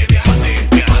 Para pelearte,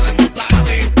 para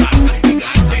azotarte, para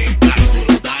castigarte, para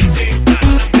duro darte.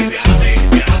 Para pelearte,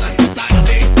 para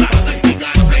azotarte, para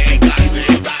castigarte, para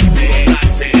duro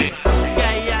darte. Que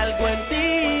hay algo en ti,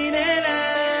 nena,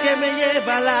 que me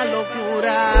lleva a la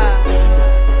locura.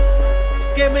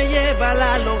 Que me lleva a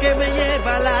la locura, que me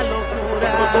lleva a la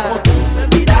locura. Como tú me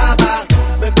mirabas,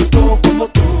 me gustó como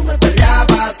tú me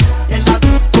peleabas. En la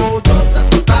disco yo te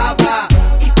azotaba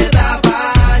y te daba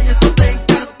y eso te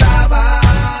encantaba.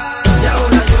 Y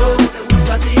ahora yo te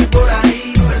busco a ti por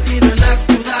ahí, perdido en la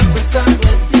ciudad pensando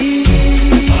en ti.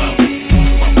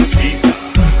 Mamacita,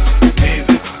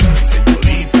 nena,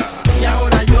 señorita.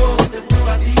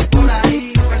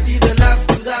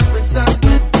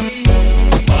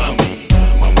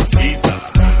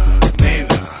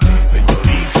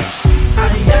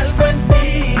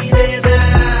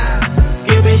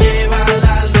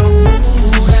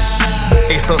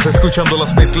 Estás escuchando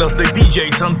las mezclas de DJ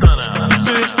Santana.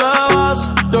 Si te vas,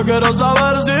 yo quiero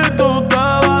saber si tú te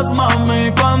vas,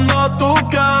 mami, cuando tú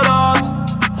quieras.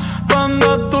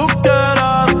 Cuando tú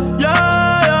quieras,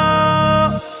 yeah,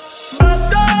 yeah.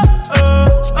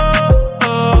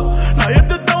 Nadie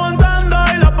te está aguantando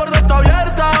y la puerta está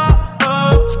abierta.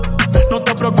 No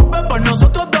te preocupes por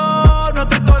nosotros dos,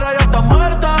 nuestra historia ya está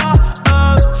muerta.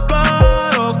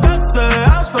 Espero que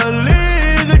seas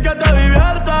feliz y que te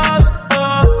diviertas.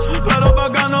 Pero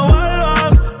pa' que no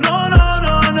vuelvas, no, no,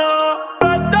 no, no.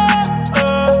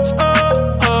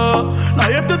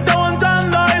 Nadie te está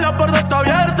aguantando y la puerta está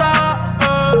abierta.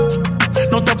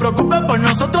 No te preocupes por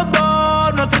nosotros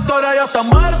dos, nuestra historia ya está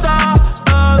muerta.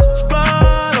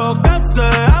 Espero que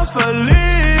seas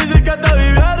feliz y que te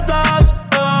diviertas.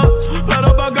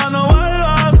 Pero pa' que no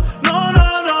vuelvas, no,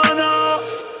 no, no, no.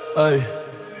 Ey,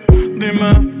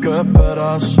 dime qué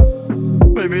esperas.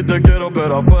 Baby, te quiero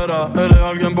pero afuera. Eres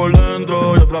alguien por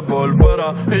dentro y otra por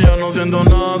fuera. Y ya no siento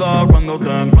nada cuando te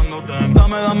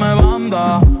dame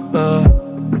banda,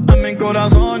 En mi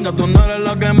corazón ya tú no eres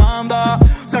la que manda.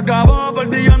 Se acabó, por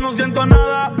ti ya no siento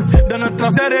nada. De nuestra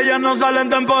serie ya no sale en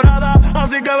temporada.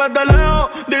 Así que vete lejos,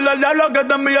 dile al diablo que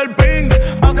te envíe el ping.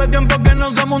 Hace tiempo que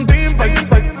no somos un team.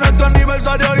 Nuestro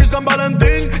aniversario y San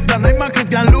Valentín. Ya no hay más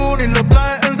Cristian Luna y lo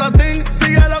trae en satín.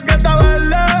 Sigue lo que está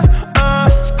verde.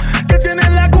 Que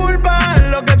tienes la culpa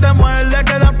en lo que te muerde.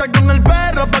 Quédate con el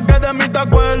perro pa' que de mí te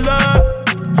acuerdes.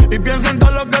 Y piensa en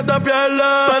todo lo que te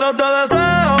pierdes. Pero te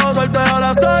deseo suerte,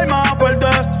 ahora soy más fuerte.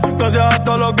 Gracias a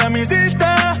todo lo que me hiciste.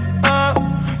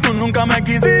 Tú nunca me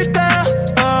quisiste.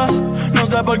 No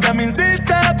sé por qué me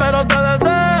insistes, pero te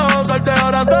deseo suerte,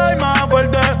 ahora soy más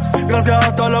fuerte. Gracias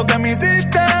a todo lo que me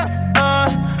hiciste.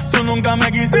 Tú nunca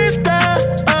me quisiste.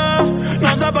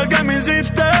 No sé por qué me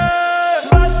insistes.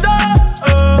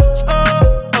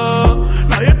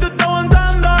 Nadie te está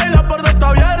aguantando y la puerta está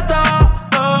abierta.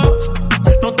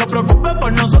 No te preocupes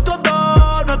por nosotros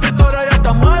dos, nuestra historia ya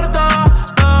está muerta.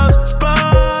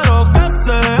 Espero que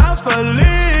seas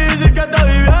feliz y que te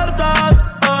diviertas.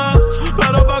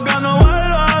 Pero pa' que no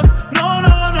vuelvas, no,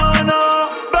 no, no, no.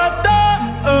 Vete,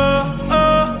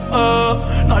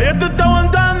 nadie te está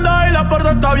aguantando y la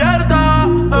puerta está abierta.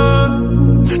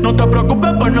 No te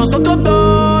preocupes por nosotros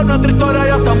dos, nuestra historia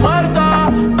ya está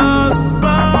muerta.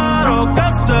 Espero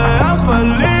que seas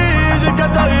feliz y que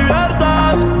te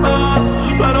diviertas.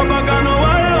 Pero pa' que no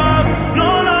vuelvas,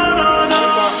 no, no, no, no.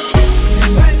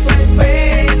 Suelto el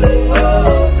pelo,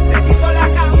 te quito la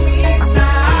camisa,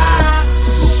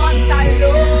 tu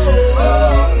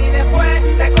pantalón y después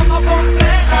te como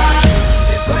completa.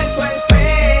 Te suelto el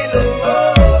pelo,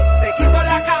 te quito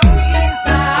la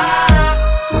camisa,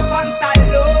 tu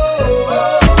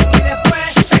pantalón y después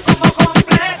te como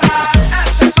completa.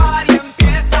 Este party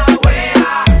empieza,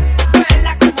 wea,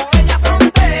 vela como ella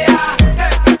frontea, te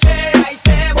pichea y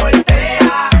se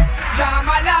voltea.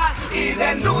 Llámala y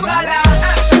desnúdala.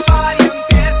 Este party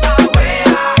empieza,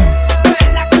 wea,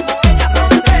 vela como ella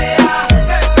frontea,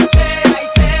 te pichea y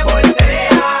se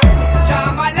voltea.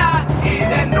 Llámala y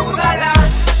desnúdala.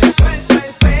 Te suelto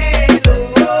el pelo,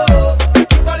 te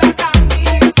quito la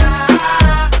camisa,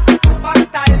 tu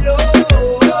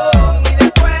pantalón y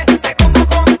después te como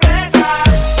completa.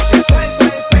 Te suelto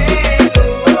el pelo,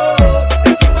 te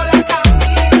quito la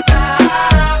camisa,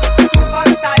 tu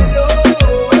pantalón y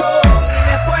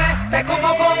después te como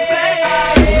completa.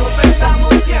 No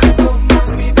perdamos tiempo,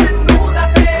 mami,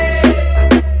 desnúdate.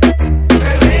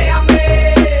 Perréame,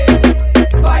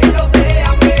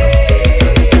 bailotéame.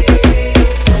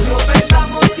 No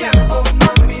perdamos tiempo,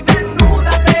 mami,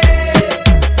 desnúdate.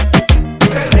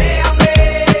 Perréame,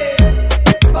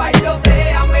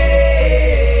 bailotéame.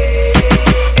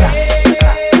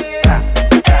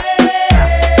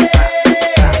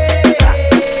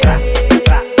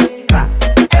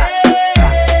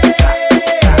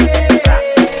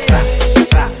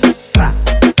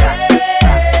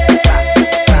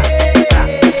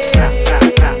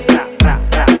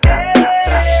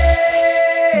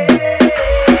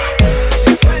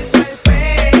 Suelto el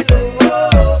pelo,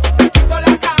 te quito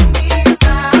la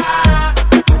camisa,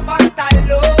 tu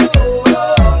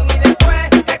pantalón y después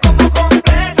te como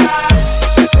completa.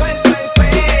 Te suelto el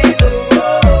pelo,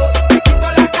 te quito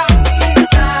la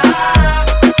camisa,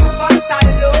 tu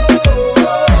pantalón y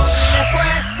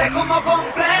después te como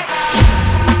completa.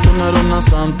 Tú no eres una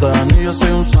santa, ni yo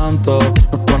soy un santo.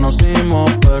 Nos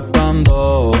conocimos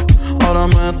pecando. Ahora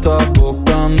me estás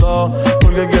buscando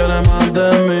porque quieres más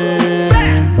de mí.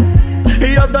 Y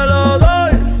yo te lo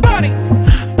doy.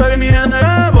 Te vi en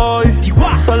voy.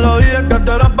 Te lo dije que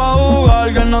tú eras pa'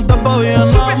 jugar, que no te podía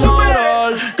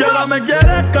enamorar. Que ahora me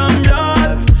quieres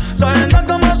cambiar, sabiendo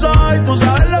cómo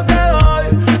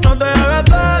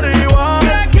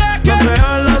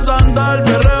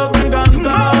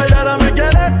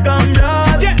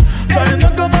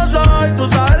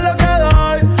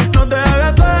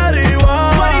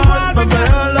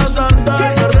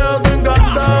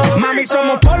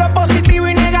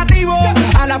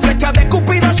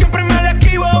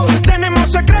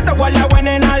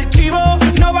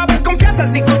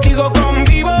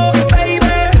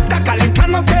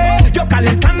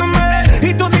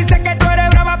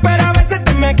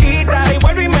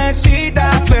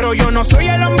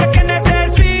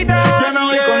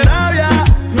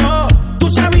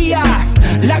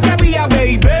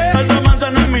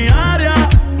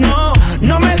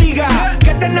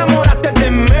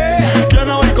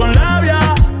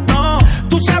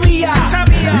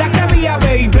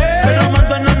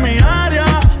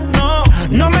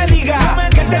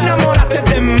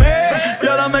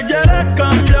ahora me quieres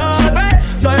cambiar.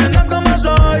 Sabiendo cómo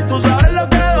soy, tú sabes lo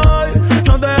que doy.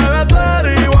 No te debes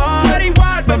ver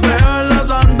igual. Me pego en la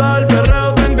santa, el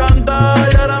perreo te encanta.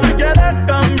 Y ahora me quieres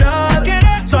cambiar.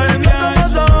 Sabiendo cómo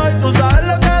soy, tú sabes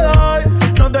lo que doy.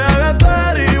 No te debes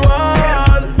ver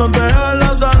igual. No te dejes en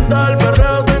la santa, el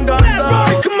perreo te encanta.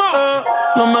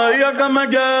 No me digas que me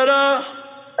quieres.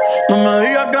 No me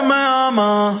digas que me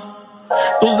amas.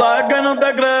 Tú sabes que no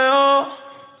te creo,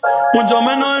 mucho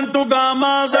menos en tu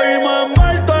cama. Seguimos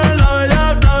envueltos en la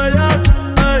bella,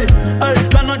 ey, ey,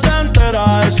 la noche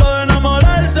entera. Eso de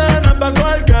enamorarse no es pa'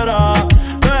 cualquiera.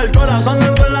 El corazón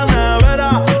dentro en la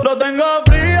nevera, lo tengo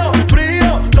frío,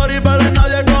 frío. Sorry, pero en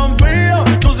nadie confío.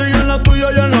 Tú sigues en lo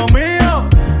tuyo, yo en lo mío.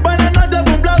 Buenas noches,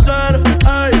 fue un placer,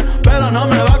 ey, pero no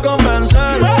me va a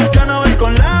convencer. Ya no voy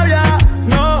con labia,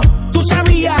 no. Tú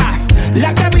sabías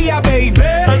la que había, baby.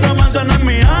 El romance no es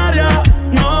mi área,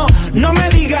 no. No me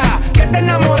digas que te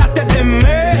enamoraste de mí.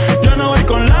 Yo no voy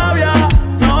con labia,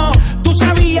 no. Tú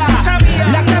sabías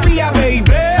la que había, baby.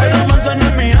 El romance no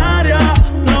es mi área,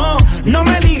 no. No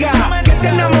me digas que te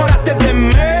enamoraste de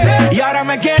mí. Y ahora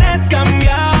me quieres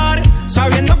cambiar,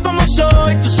 sabiendo cómo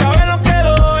soy. Tú sabes lo que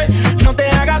doy. No te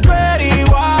hagas ver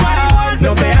igual.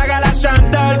 No te hagas la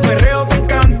santa, el perreo te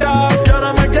encanta. Y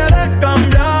ahora me quieres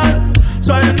cambiar,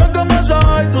 sabiendo cómo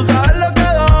soy. Tú sabes lo que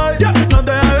doy. No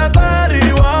te hagas ver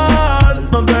igual.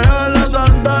 No te hagas la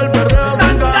santa, el perreo te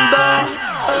encanta.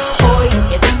 Hoy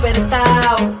he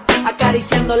despertado,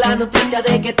 acariciando la noticia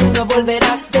de que tú no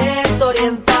volverás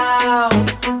desorientado.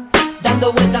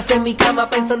 Dando vueltas en mi cama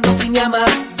pensando si me amas.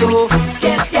 Yo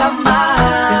que te he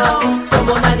amado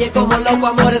como nadie, como loco,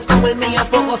 amores como el mío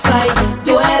pocos hay.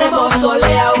 Tú eres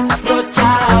soleado,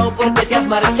 rochao, porque te has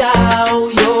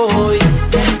marchado. Y hoy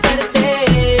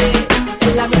desperté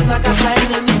en la misma casa,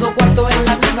 en el mismo cuarto, en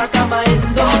la misma cama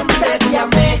en donde te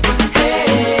amé.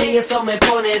 Hey, eso me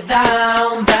pone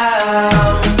down,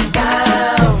 down,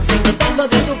 down. Si no tengo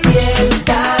de tu piel,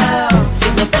 down. Si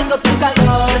no tengo tu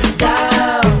calor,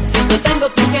 down. Si no tengo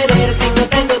tu querer, si no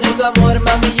tengo de tu amor,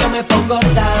 mami, yo me pongo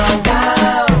down,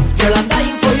 down. Girl, I'm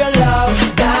dying for your love,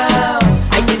 down.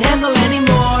 I can't handle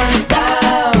anymore,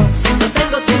 down. Si no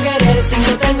tengo tu querer, si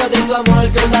no tengo de tu amor,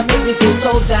 girl, that makes me feel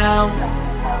so down.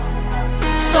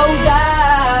 So down.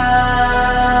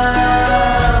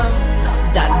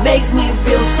 That makes me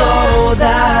feel so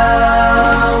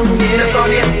down, yeah.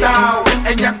 Desorientado,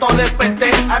 en llanto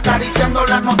desperté, acariciando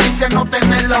las noticias, no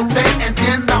tenerla a usted.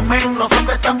 Entiéndame, los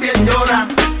hombres también lloran,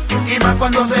 y más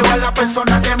cuando se va la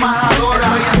persona que más adora.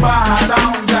 Estoy en baja,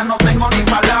 down, ya no tengo ni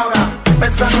palabras,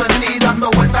 pensando en ti,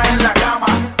 dando vueltas en la cama.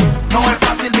 No es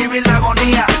fácil vivir la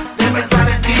agonía de pensar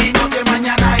en ti, noche,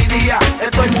 mañana y día.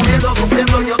 Estoy muriendo,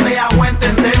 sufriendo, yo te hago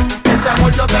entender. Este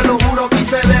amor yo te lo juro,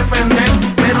 quise defender,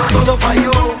 pero todo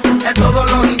falló, en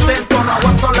todos los intentos. No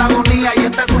aguanto la agonía y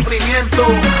este sufrimiento.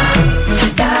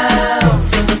 Down,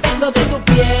 si no tengo de tu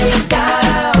piel,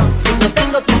 down. Si no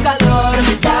tengo tu calor,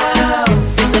 down.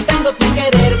 Si no tengo tu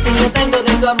querer, si no tengo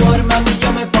de tu amor, mami,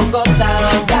 yo me pongo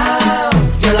down, down.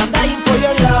 Girl, I'm dying for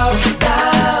your love,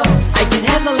 down. I can't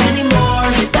handle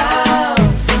anymore, down.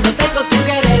 Si no tengo tu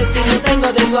querer, si no tengo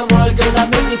de tu amor, girl, that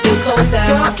makes me feel so down.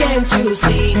 Girl, can't you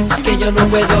see que yo no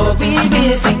puedo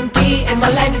vivir sin ti? And my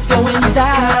life is going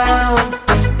down.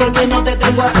 Porque no te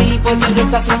tengo a ti, porque no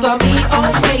estás junto a mí,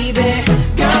 oh baby.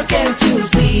 Girl, can't you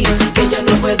see que yo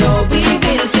no puedo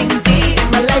vivir sin ti?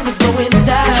 My life is going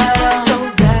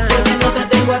down. Porque no te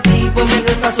tengo a ti, porque no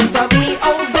estás junto a mí,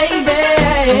 oh baby.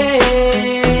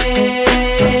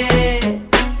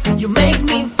 You make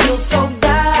me feel so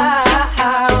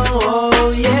down,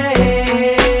 oh yeah.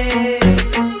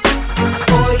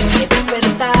 Hoy he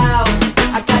despertado,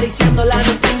 acariciando la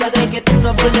noticia de que tú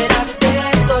no volverás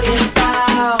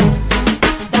desorientado.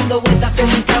 Dando vueltas en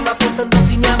mi cama pensando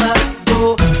si me amas.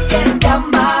 Yo que te he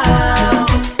amado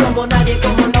como nadie,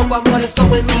 como loco, amores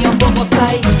como el mío pocos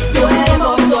hay. Tú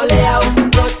eres soleado,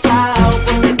 rochao,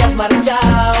 porque te has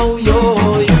marchado. Y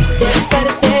hoy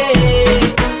desperté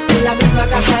en la misma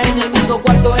casa, en el mismo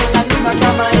cuarto, en la misma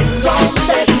cama en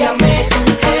donde te amé.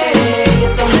 Hey,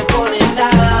 eso me pone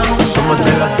down. Somos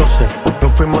de las 12,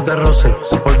 nos fuimos de roce.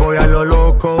 Hoy voy a lo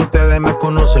loco, ustedes me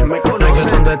conocen.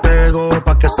 Reggaetón de Tego,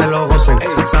 pa' que se lo gocen.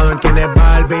 Saben quién es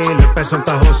Barbie, les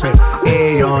presenta José.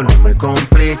 Y yo no me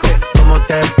complico, ¿cómo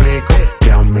te explico?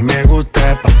 Que a mí me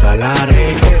gusta pasarla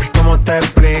rico. ¿Cómo te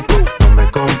explico? No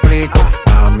me complico,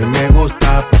 a mí me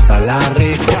gusta pasarla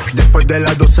rico. Después de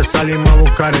las 12 salimos a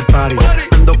buscar el party.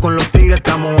 ando con los tigres,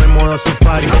 estamos en modo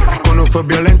safari. Con un fue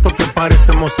violento que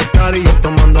parecemos estar y yo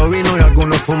tomando vino y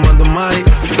algunos fumando mari.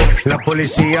 La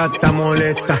policía está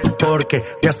molesta porque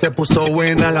ya se puso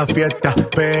buena la fiesta,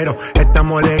 pero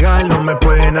estamos legal, no me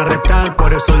pueden arrestar,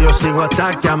 por eso yo sigo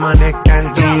hasta que amanezca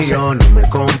en ti. Yo no me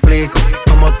complico,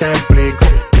 ¿cómo te explico?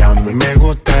 Que a mí me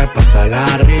gusta pasarla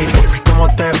rico.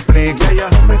 ¿Cómo te explico?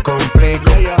 No me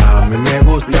complico, a mí me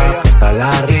gusta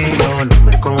pasarla rico. No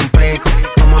me complico,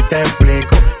 ¿cómo te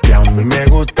explico? Que a mí me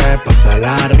gusta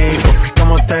pasarla rico.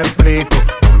 ¿Cómo te explico?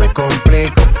 No me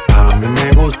complico, a mí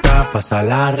me gusta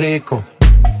pasarla rico.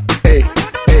 Ey,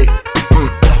 ey,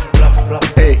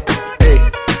 ey,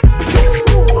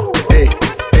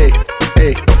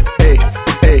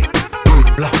 ey,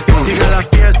 sigue la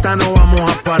fiesta, no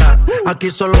vamos a parar. Aquí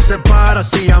solo se para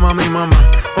si llama mi mamá.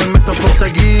 Hoy me tocó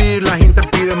seguir, la gente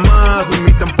pide más. Me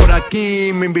invitan por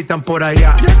aquí, me invitan por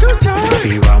allá.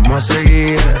 Y vamos a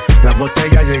seguir, las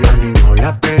botellas llegan y no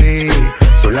las pedí.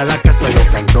 Sola la casa ya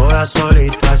están todas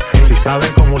solitas. Si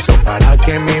saben cómo son, para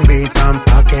que me invitan,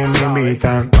 pa' que me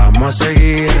invitan. Vamos a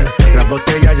seguir, las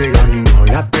botellas llegan y no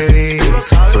las pedí.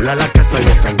 Sola la casa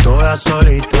ya están todas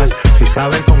solitas. Si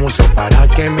saben cómo son, para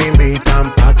que me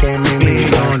invitan, pa' que me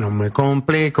invitan. No me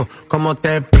complico, ¿cómo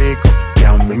te explico? Que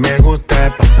a mí me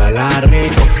gusta pasarla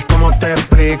rico. ¿Cómo te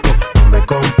explico? No me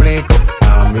complico,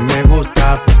 a mí me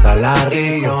gusta pasarla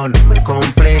rico. No me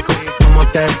complico, ¿cómo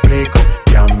te explico?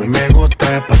 Que a mí me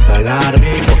gusta pasarla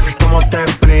rico. ¿Cómo te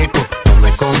explico? No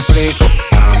me complico,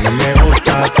 a mí me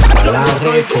gusta pasarla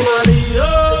rico. Yo no soy tu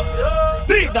marido,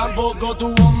 ni tampoco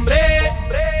tu hombre.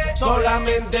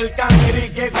 Solamente el cangri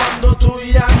que cuando tú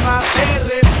llamas te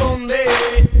responde.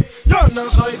 Yo no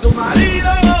soy tu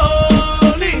marido,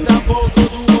 ni tampoco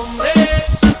tu hombre.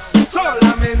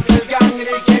 Solamente el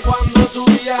cangri que cuando tú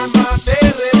llamas te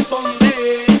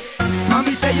responde.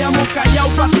 Mami, te llamo callao,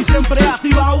 pa' ti siempre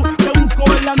activado. Te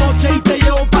busco en la noche y te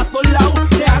llevo pa' todos lados.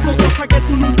 Te hago cosas que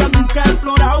tú nunca has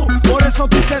explorado. Por eso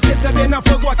tú te sientes bien a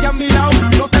fuego aquí a mi lado.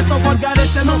 No te toco al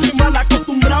garete, no soy mal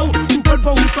acostumbrado. Tu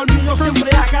cuerpo junto al mío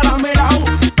siempre acaramelado.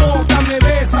 Tócame,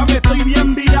 bésame, estoy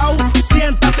bien virado.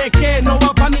 Siéntate que no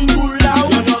va pa' ningún lado.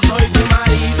 Yo no soy tu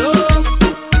marido,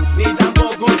 ni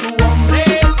tampoco tu hombre.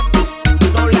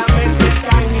 Solamente el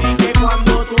cangri que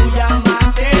cuando tú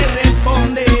llamas te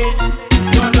responde.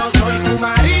 Yo no soy tu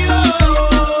marido,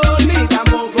 ni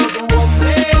tampoco tu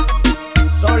hombre.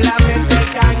 Solamente el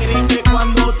cangri que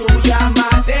cuando tú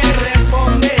llamas te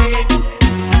responde.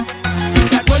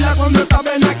 ¿Te acuerdas cuando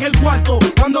estaba en aquel cuarto?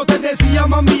 Cuando te decía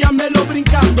mami, házmelo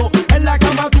brincando. En la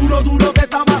cama duro, duro te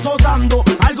estaba azotando.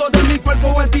 Algo de mi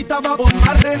cuerpo en ti estaba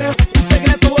bombardeando. Un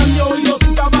secreto en mi oído tú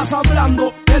estabas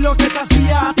hablando. De lo que te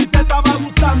hacía a ti te estaba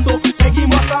gustando.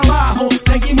 Seguimos hasta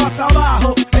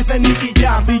abajo. Ese es Nicky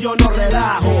Jam y yo no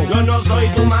relajo. Yo no soy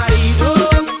tu marido,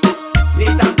 ni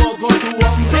tampoco tu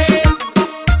hombre.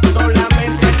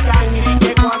 Solamente el cangri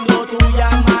que cuando tú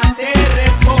llamas te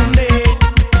responde.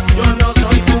 Yo no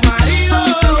soy tu marido,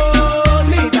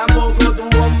 ni tampoco tu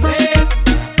hombre.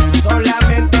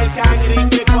 Solamente el cangri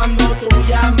que cuando tú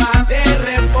llamas te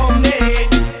responde.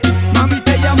 Mami,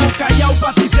 te llamo callao,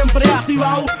 pa' ti siempre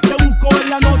activado. Te busco en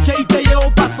la noche y te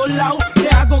llevo pa' todos lados. Te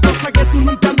hago cosas que tú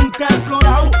nunca has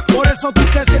explorado. Por eso tú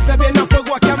te sientes bien a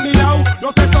fuego aquí a mi lado.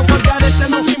 No te toco el garete,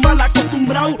 no soy mal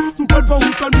acostumbrado. Tu cuerpo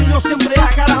junto al mío siempre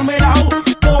acaramelado.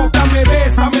 Tócame,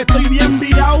 bésame, estoy bien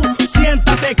virado.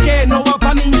 Siéntate que no va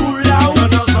pa' ningún lado. Yo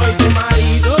no soy tu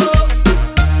marido,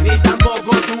 ni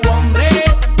tampoco tu hombre.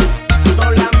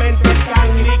 Solamente el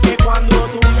cangri que cuando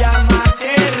tú llamas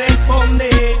te responde.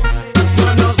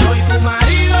 Yo no soy tu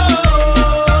marido,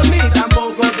 ni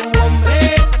tampoco tu hombre.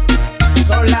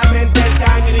 Solamente el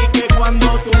cangri que cuando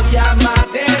tú llamas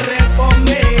te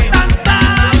responde.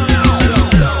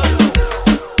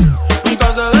 Nunca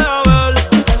se deja ver,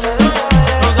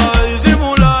 no sabe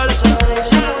disimular.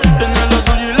 Tiene lo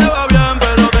suyo y le va bien,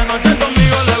 pero de noche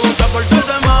conmigo le gusta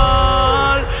portarse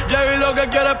mal. Llega y lo que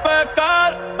quiere es pescar,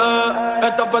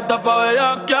 esta puesta pa'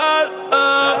 bellaquear,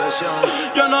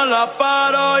 yo no la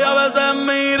paro y a veces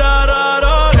mira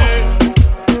raro.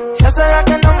 Se hace la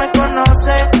que no me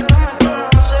conoce,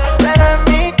 pero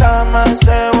en mi cama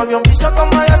se volvió un piso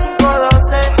como a las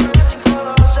 5:12.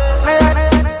 Me la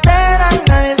entera y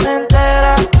nadie se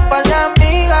entera. Un par de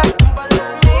amigas,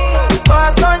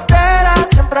 todas solteras,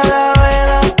 siempre a la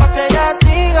vela pa' que ella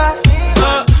siga.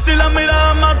 Si las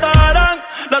miradas mataran,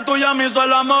 la tuya me hizo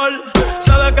el amor.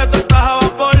 Sabe que tú estás a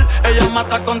vapor. Ella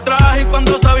mata con traje y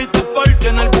cuando se viste por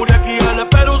tiene el booty aquí, el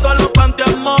pero usa los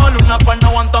panty-amol. Una par no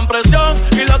aguantan presión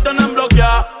y la tienen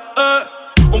bloqueada.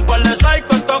 Un par de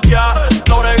psycho en Tokia.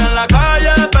 No brega en la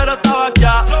calle, pero estaba aquí.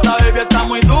 La baby está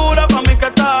muy dura, pa' mí que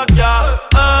está aquí.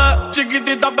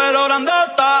 pero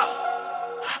grandota.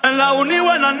 En la uni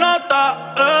buena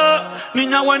nota,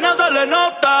 niña buena se le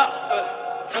nota,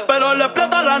 pero le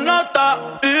explota la nota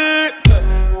y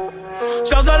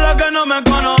se hace la que no me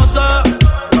conoce.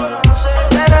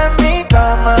 Pero en mi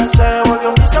cama se volvió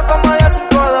un vicio como las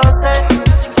 5:12.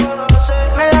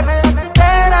 Me la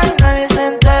entera y nadie se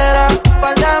entera. Un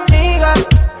par de amigas,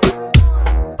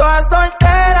 todas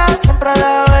solteras, siempre a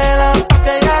la vela pa'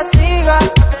 que ella siga.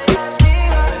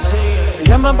 Me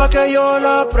llaman pa' que yo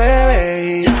la pruebe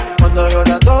y cuando yo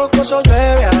la toco eso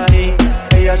llueve ahí.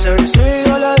 Ella se vistió y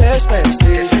yo la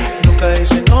desvestí. Nunca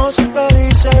dice no, siempre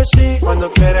dice sí.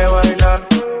 Cuando quiere bailar,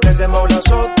 el dembow la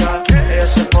azota. Ella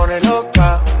se pone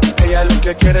loca. Ella lo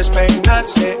que quiere es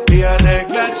peinarse y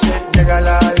arreglarse. Llega a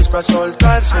la disco a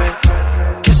soltarse.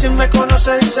 Que si me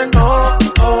conoce dice no,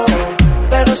 oh,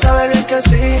 pero sabe bien que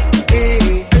sí.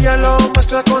 Y ella lo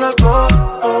muestra con alcohol,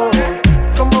 oh,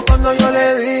 como cuando yo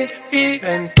le di. Y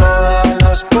en todas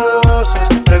las poses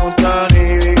preguntan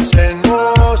y dicen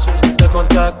voces. De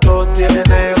contacto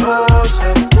tiene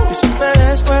voces. Y siempre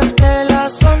después de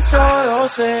las 11 o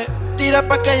 12 tira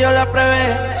pa' que yo la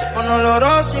pruebe. Se pone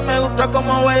olorosa y me gusta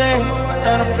como huele.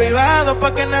 Hasta en privado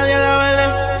pa' que nadie la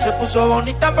vele. Se puso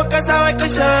bonita porque sabe que hoy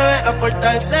se bebe. A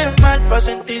portarse mal pa'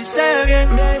 sentirse bien.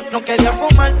 No quería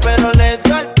fumar pero le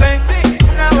dio el pen.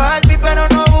 Una Barbie pero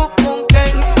no busco un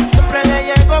Ken. Siempre le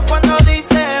llego cuando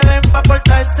dice ven. Pa'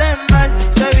 portarse mal,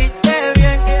 se viste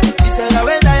bien. Dice la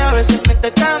verdad y a veces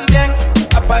miente también.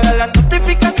 Apaga las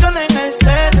notificaciones en el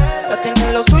cel. Ya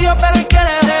tiene lo suyo pero él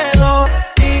quiere dedo.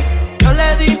 Y yo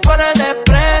le di por el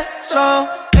expreso.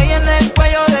 Ella en el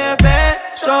cuello de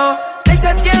beso. Le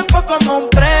hice tiempo como un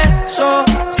preso.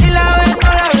 Si la ves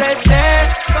no la hables de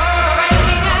eso.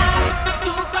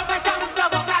 Tu cuerpo es tan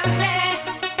provocante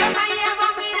que me llevo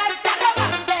a mirarte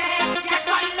arrogante. Ya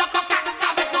estoy loco que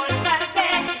acabe soltarte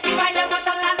y bailemos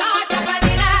toda la noche,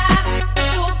 Felina.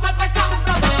 Tu cuerpo es tan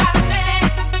provocante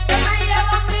que me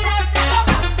llevo a mirarte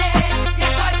arrogante. Ya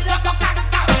estoy loco que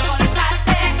acabe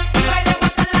soltarte y bailemos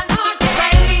toda la noche,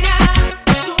 Felina.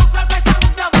 Tu cuerpo es tan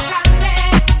provocante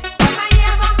que me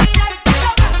llevo a mirarte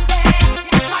arrogante.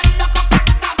 Ya estoy loco que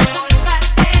acabe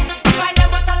soltarte y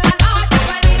bailemos toda la noche,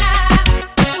 Felina.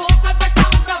 Tu cuerpo es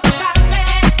tan provocante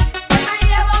que me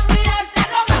llevo a mirarte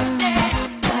arrogante.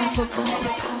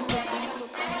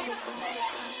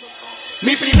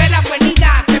 Mi primera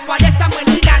buenina se parece a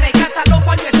Menina, le encanta los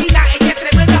Medina, ella es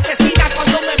tremenda asesina,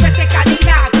 cuando me ve se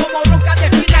canina, como roca de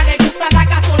fina, le gusta la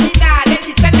gasolina, le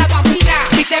dicen la bambina.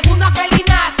 Mi segunda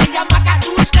felina se llama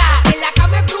Katushka. En la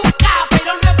cama es brusca,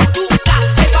 pero no es buduca.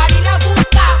 El bari la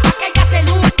busca, pa' que ella se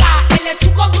luzca. Él es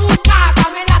su conducta,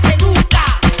 también la seduca.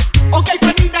 Ok,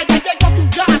 Felina, ya llegó tu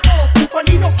gato, tu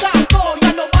felino santo,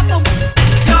 ya no mata un...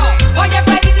 Yo, oye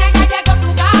felina, ya llegó tu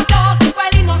gato. Tu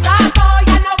felino santo,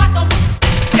 ya no va a tomar.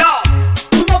 Yo,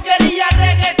 tú no querías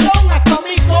reggaetón, hasta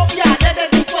mi coco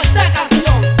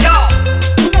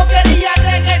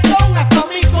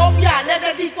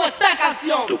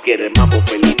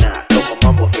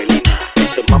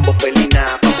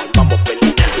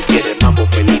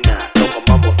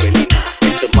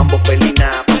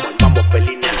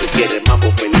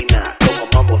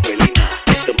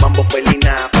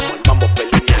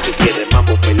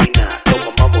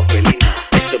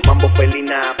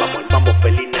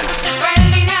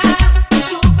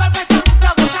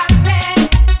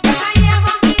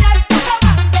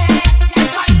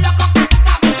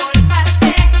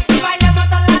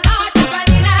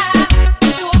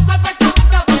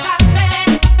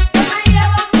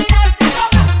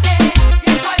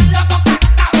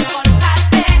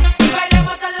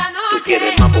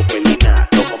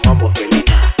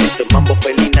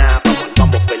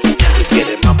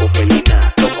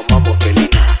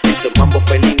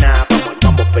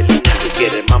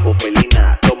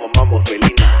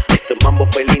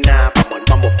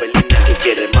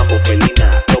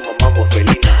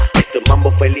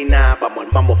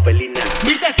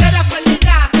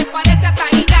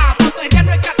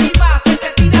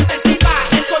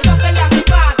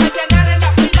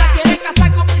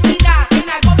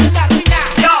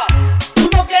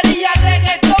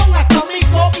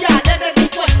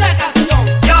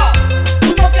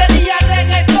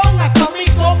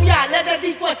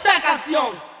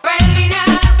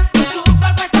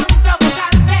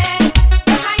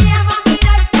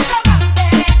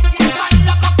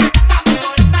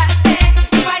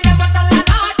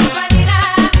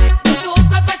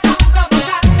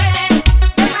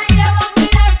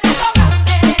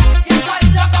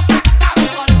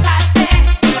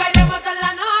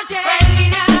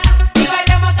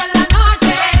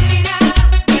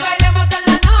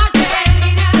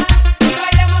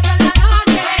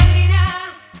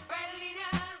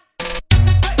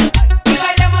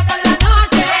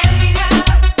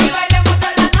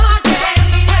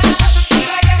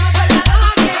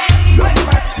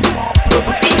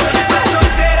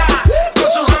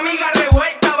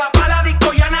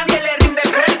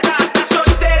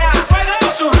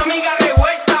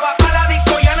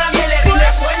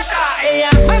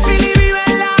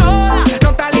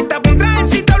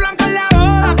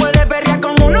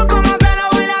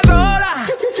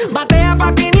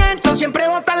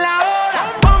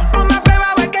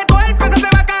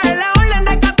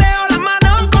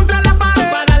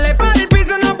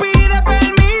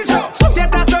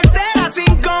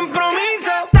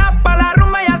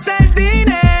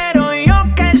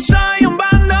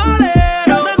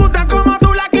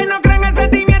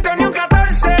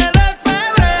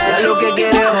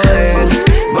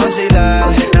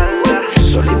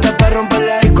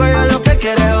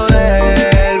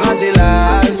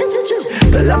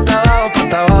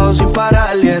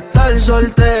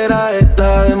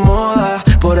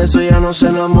se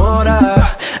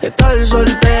enamora. Estar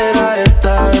soltera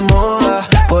está de moda,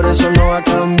 por eso no va a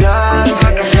cambiar.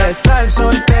 Estar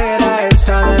soltera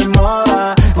está de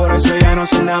moda, por eso ya no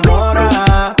se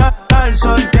enamora. Estar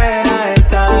soltera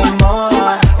está de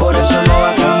moda, por eso no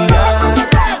va a cambiar.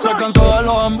 Se cansó de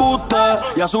los embustes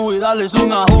y a su vida le hizo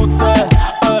un ajuste.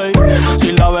 Ey,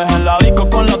 si la ves en la disco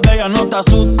con los de ella no te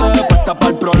asustes. Puesta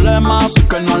para el problema, así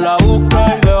que no la busques.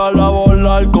 Y déjala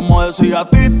volar como decía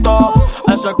Tito.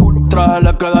 Ese culo traje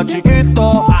le queda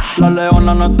chiquito. La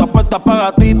leona no está puesta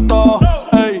para gatito.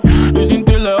 Ey, y sin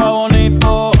ti le va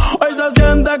bonito. Hoy se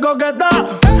siente coqueta,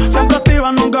 siempre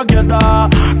activa, nunca quieta.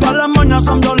 Todas las moñas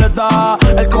son violetas,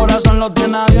 el corazón lo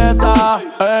tiene a dieta.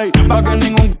 Ey, pa' que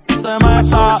ningún te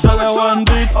meta. Se dejó en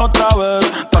beat otra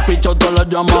vez. Te has pichado todas las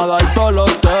llamadas y todos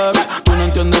los texts. Tú no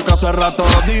entiendes que hace rato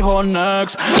dijo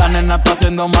next. La nena está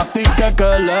haciendo más tique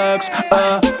que el ex.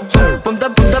 Ponte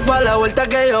pa' la vuelta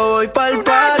que yo voy pa'l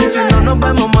party. Si no nos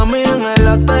vemos, mami, en el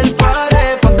hotel party.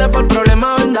 Ponte por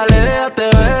problema, ven, dale, déjate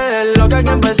ver. Lo que aquí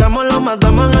empezamos lo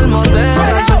matamos en el motel.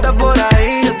 Suelta por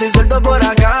ahí, yo estoy suelto por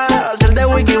acá. Hacer de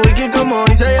wiki wiki como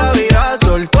dice Yavira.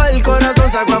 Soltó el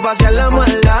corazón, sacó a pasear la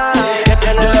maldad.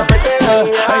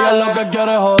 Ella lo que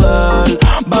quiere es joder,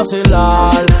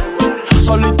 vacilar.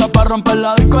 Solita para romper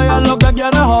la disco, ella lo que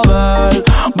quiere es joder,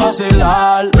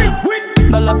 vacilar.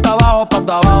 Dale hasta abajo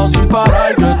sin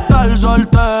parar. Que estar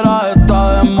soltera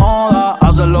está de moda.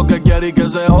 Hacer lo que quiere y que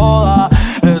se joda.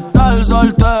 Estar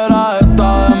soltera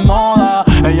está de moda.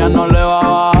 Ella no le va a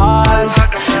bajar.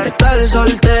 Estar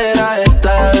soltera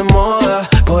está de moda,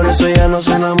 por eso ella no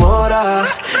se enamora.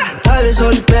 Estar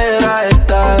soltera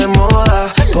está de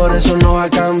moda, por eso no va a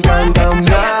cambiar.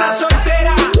 Está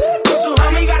soltera, con sus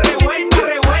amigas revuelta.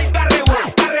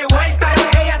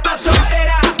 Ella está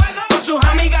soltera, con sus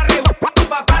amigas revuelta.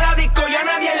 Papá la disco ya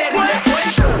nadie le rinde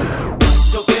cuenta.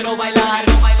 Yo quiero bailar,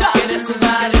 tú quieres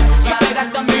sudar y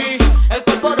pegarte a mí, el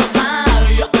cuerpo rosado.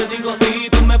 Yo te digo si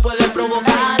tú me puedes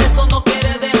provocar, eso no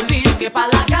quiere decir que pa'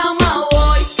 la cama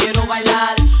voy. Quiero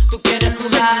bailar, tú quieres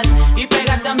sudar y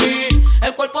pegarte a mí,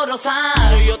 el cuerpo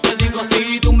rosado. Yo te digo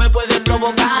si tú me puedes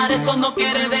provocar, eso no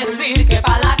quiere decir que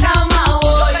pa' la cama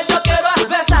voy. Lo que yo quiero es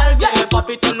besarte,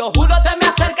 papi, te lo juro, te me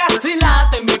acercas y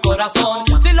late en mi corazón.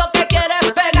 Si lo que quieres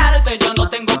es pegarte, yo no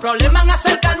tengo problema en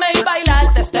acercarme y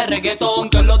bailarte este reggaetón.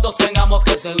 Que los dos tengamos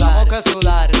que sudar,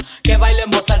 que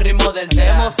bailemos al ritmo del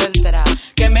tra,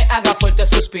 que me haga fuerte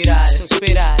suspirar.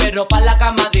 Pero pa' la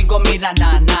cama digo mira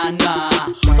na,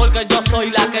 porque yo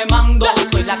soy la que mando,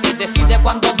 soy la que decide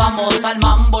cuando vamos al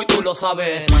mambo y tú lo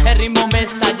sabes. El ritmo me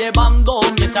está llevando,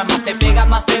 mientras más te pega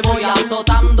más te voy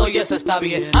azotando y eso está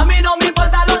bien. A mí no me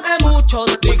importa lo que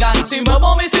muchos digan, si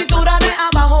muevo mi cintura de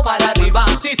abajo para arriba,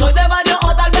 si soy de barrio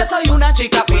o tal vez soy una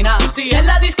chica fina. Si en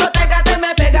la discoteca te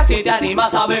me pegas y te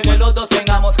animas, sabe que los dos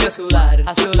tengamos que sudar,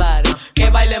 que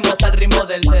bailemos al ritmo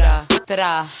del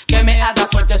tra, que me haga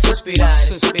fuerte suspirar.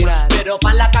 Pero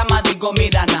pa' la cama digo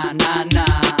mira na,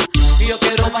 yo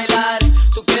quiero bailar,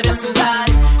 tú quieres sudar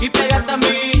y pegarte a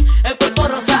mí, el cuerpo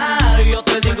rosar. Yo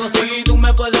te digo si tú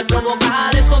me puedes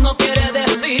provocar, eso no quiere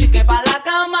decir que pa' la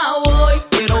cama voy.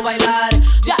 Quiero bailar,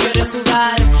 tú quieres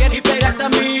sudar y pegarte a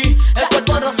mí, el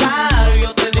cuerpo rosar.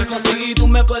 Yo te digo si tú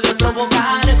me puedes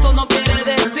provocar, eso no quiere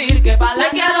decir que pa' la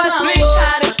cama voy.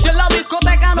 Si en la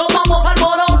discoteca nos vamos a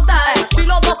alborotar, si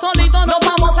los dos solitos nos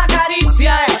vamos a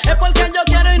acariciar, es porque yo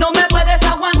quiero y no me puedes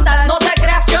aguantar. No te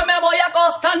creas que me voy a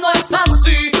acostar, no es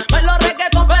así. Bailo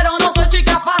reggaetón pero no soy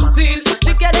chica fácil.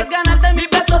 Si quieres ganarte mis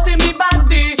besos y mi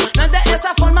body, no es de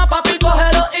esa forma, papi,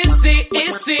 cógelo easy,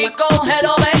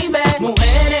 cógelo, baby.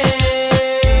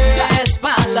 Mujeres,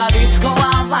 pa' la disco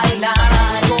a bailar.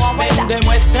 Ven,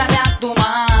 demuéstrale a tu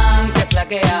man que es la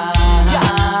que hay.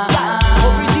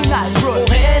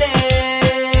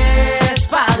 Mujeres,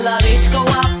 pa' la disco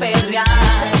a perrear,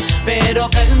 pero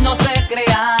que él no se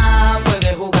crea,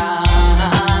 puede jugar.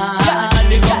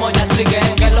 Y como ya expliqué,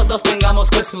 que los dos tengamos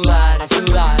que sudar,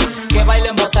 que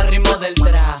bailemos al ritmo del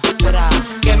tra,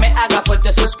 que me haga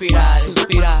fuerte suspirar.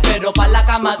 Pero pa' la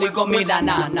cama digo mira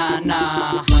na.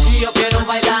 Y yo quiero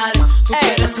bailar, tú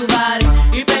quieres sudar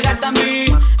y pegarte a mí,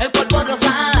 el cuerpo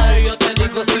rosar. Yo te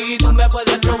digo si tú me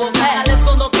puedes provocar,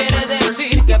 eso no quiere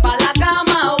decir que pa' la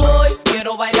cama voy.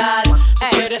 Quiero bailar, tú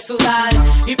quieres sudar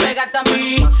y pegarte a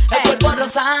mí, el cuerpo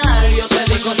rosar. Yo te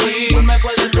digo si tú me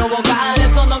puedes provocar,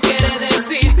 eso no quiere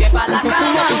decir que pa' la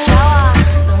cama voy.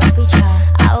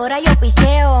 Ahora yo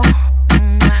picheo.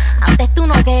 Antes tú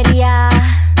no querías.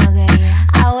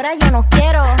 Ahora yo no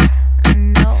quiero.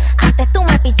 Antes tú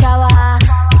me pichabas.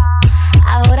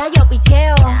 Ahora yo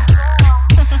picheo.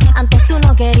 Antes tú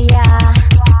no querías.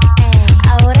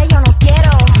 Ahora yo no quiero.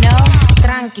 No,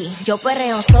 tranqui. yo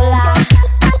perreo sola.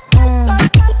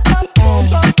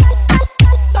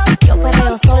 Yo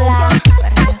perreo sola.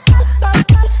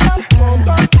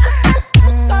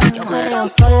 Yo perreo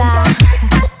sola.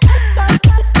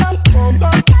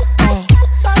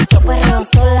 Yo perreo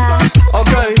sola. Ok,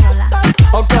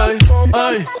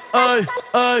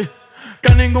 ey.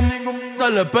 Que ningún se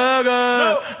le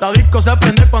pegue. La disco se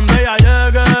prende cuando ella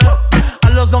llegue. A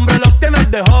los hombres los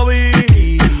tienes de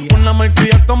hobby. Una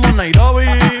malcria como Nairobi.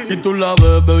 Y tú la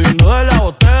ves bebiendo de la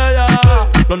botella.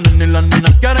 Los nenes y las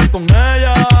nenas quieren con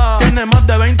ella. Tiene más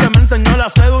de 20, me enseñó la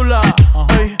cédula.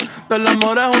 Ey, del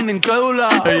amor es una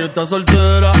incrédula. Ella está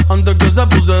soltera antes que se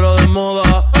pusiera de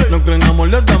moda. No creen amor,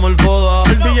 le damos el foda.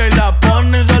 El DJ la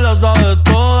pone y se la sabe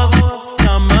todas.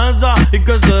 La mesa y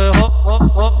que se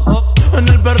dejó. En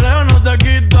el perreo no se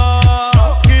quita.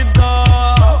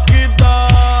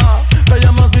 Te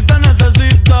llama si te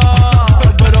necesita.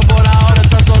 Pero por ahora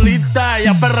está solita.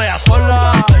 Ella perrea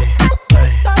sola.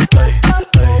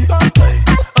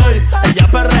 Ella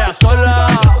perrea sola.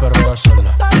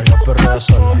 Ella perrea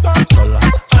sola.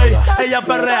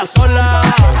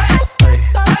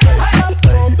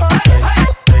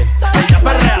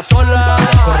 Ella perrea sola.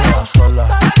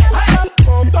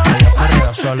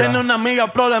 Tiene una amiga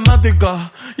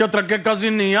problemática y otra que casi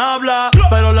ni habla,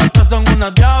 pero las tres son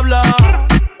una diabla.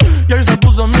 Y ahí se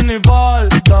puso mini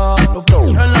falta,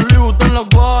 en la Louis Vuitton la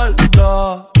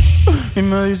guarda. Y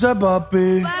me dice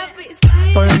papi,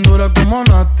 estoy bien dura como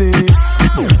Nati.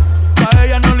 A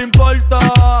ella no le importa,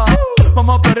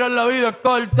 vamos a perrear, la vida es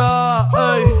corta.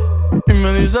 Ey. Y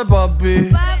me dice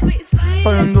papi,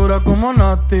 estoy bien dura como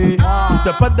Nati.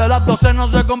 Después de las 12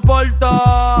 no se comporta.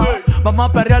 Vamos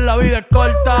a perrear, la vida es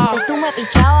corta. Antes tú me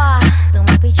pichabas,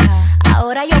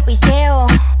 ahora yo picheo.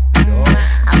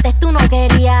 Antes tú no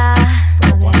querías,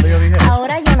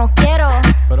 ahora yo no quiero.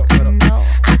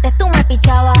 Antes tú me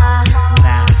pichabas,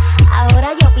 ahora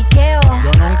yo picheo.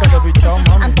 Yo nunca te he pichado,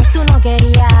 mami. Antes tú no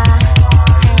querías,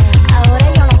 ahora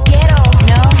yo no quiero.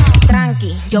 No,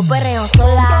 tranqui, yo perreo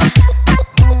sola.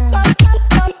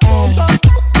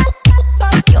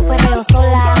 Yo perreo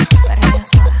sola. Perreo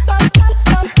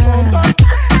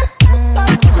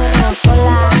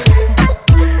sola.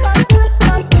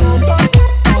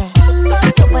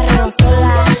 Yo perreo sola.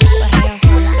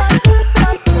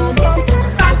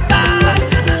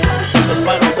 Esto es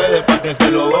para ustedes, pa' que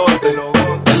se lo gocen.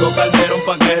 Tengo calderón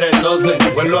pa' que retocen.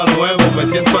 Vuelvo a nuevo, me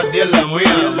siento al día en la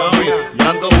mía, mami. Yo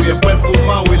ando bien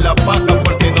perfumado y la paca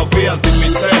por si no fían sin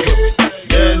misterio.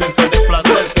 Llénense de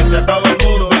placer, que se acaba el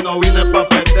mundo y no vine pa'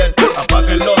 perder.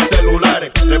 Apaguen los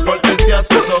celulares, repórtense a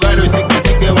sus hogares. Y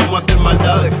sí que vamos a hacer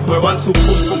maldades, muevan su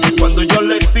pum pum. Cuando yo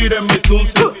les tire mi zum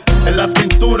zum, en la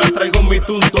cintura traigo mi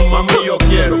tuntum. Mami, yo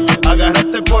quiero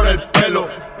agarrarte por el pelo,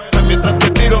 mientras te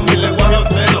tiro mi lenguaje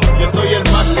obsceno. Yo soy el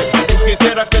más que tú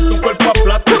quisieras que tu cuerpo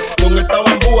aplaste. Con esta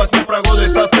bambúa siempre hago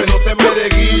desastre. No te me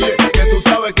desguille, que tú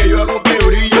sabes que yo hago que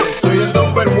brille. Soy el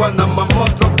number one, nada más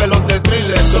monstruo que los de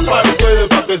Thriller. Esto es para ustedes,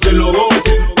 pa' que se lo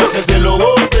gocen, pa' que se lo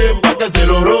gocen, pa' que se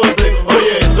lo rocen.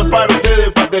 Oye, esto es para ustedes,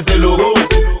 pa' que se lo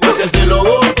gocen, pa' que se lo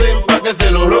gocen, pa' que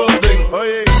se lo rocen.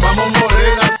 Oye, vamos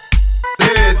morena,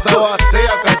 esa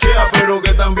batea, cachea, pero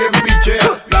que también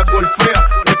pichea. La golfea,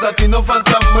 esa sí no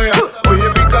fantasmea. Oye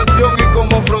mi canción y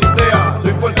como frontea. No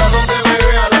importa donde me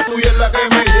vea, la tuya es la que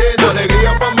me llena.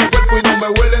 Alegría pa' mi cuerpo y no me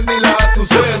huelen ni las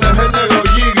azucenas. Es el negro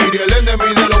Jigiri, el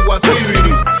enemigo de los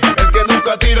Guasibiri. El que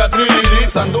nunca tira trilili.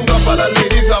 Sandunga para la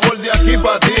iris, sabor de aquí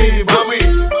pa' ti, mami.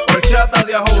 Horchata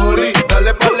de ajonjolí,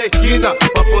 dale pa' la esquina,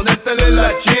 pa' ponértela en la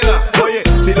china. Oye,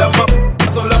 si las más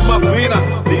son las más finas,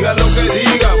 digan lo que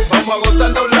digan, vamos a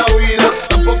gozarnos la vida.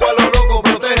 Tampoco a lo loco,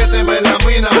 protégete, me la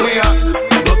mina, mija.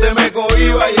 No te me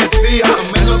cohibas y exija, a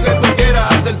menos que tú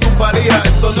quieras hacer tu paría.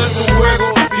 Esto no es un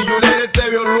juego, si Juliet te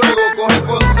vio luego, coge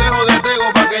consejo de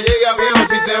Tego pa' que llegue a viejo.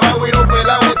 Si te va a huir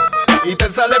pelado y te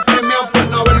sale premiado por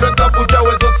no haberlo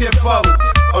encapuchado, eso sí es favo.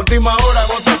 A última hora,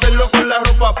 gózatelo con la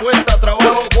ropa puesta,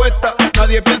 trabajo cuesta,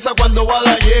 nadie piensa cuando va a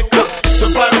dar yesca. Esto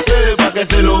es para ustedes, pa' que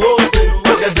se lo gocen,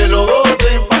 pa' que se lo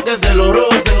gocen, pa' que se lo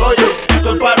rocen. Oye,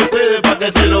 esto es para ustedes, pa'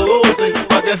 que se lo gocen,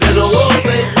 pa' que se lo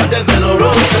gocen, pa' que se lo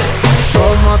rocen.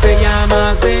 ¿Cómo te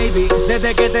llamas, baby?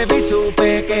 Desde que te vi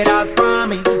supe que eras pa'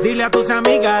 mí. Dile a tus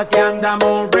amigas que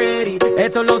andamos ready.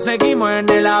 Esto lo seguimos en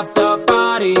el after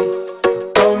party.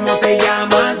 ¿Cómo te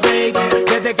llamas, baby?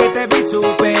 Desde que te vi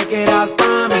supe que eras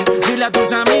pa' mí. Dile a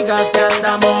tus amigas que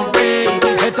andamos ready.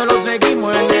 Esto lo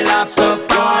seguimos en el after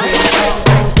party.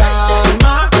 Con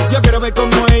calma, yo quiero ver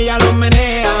cómo ella lo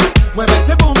menea. Mueve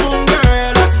ese boom boom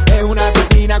girl. Es una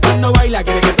asesina cuando baila,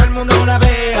 quiere que todo el mundo la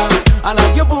vea. I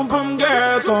like your boom boom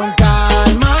girl. Con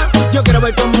calma, yo quiero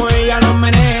ver cómo ella lo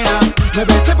menea.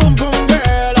 Mueve ese boom boom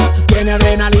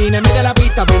adrenalina, mete la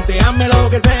pista, vente, hazme lo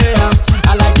que sea.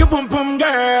 I like you, pum pum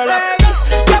girl. Hey,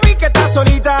 ya vi que estás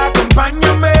solita,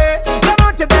 acompáñame. La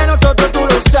noche de nosotros tú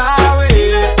lo sabes.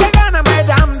 Que gana me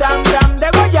dam, dam, dam de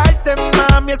guayarte,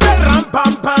 mami. Ese ram,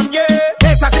 pam, pam,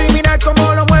 yeah. Esa criminal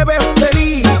como lo mueve es un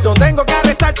delito. Tengo que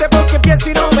arrestarte porque pienso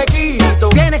y no me quito.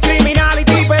 Tienes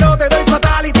criminality, pero te doy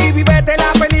fatality. Vivete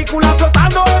la película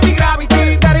flotando en mi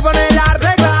gravity. Daddy pone la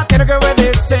regla, tienes que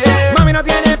obedecer. Mami no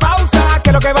tiene pausa, ¿qué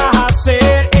es lo que vas a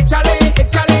hacer? Échale,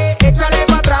 échale, échale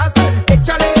para atrás.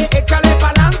 Échale, échale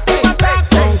para adelante.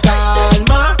 Con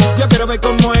calma, yo quiero ver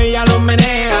cómo ella lo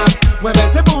menea. Mueve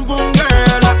ese pum pum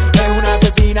girl. Es una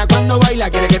asesina cuando baila,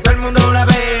 quiere que todo el mundo la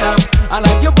vea. I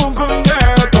like you pum pum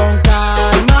girl. Con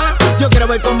calma, yo quiero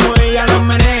ver cómo ella lo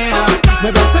menea.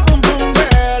 Mueve ese pum pum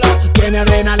girl. Tiene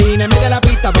adrenalina, mete la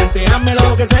pista, vente, hazme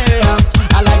lo que sea.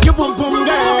 I like you pum pum girl.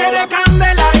 Tú tienes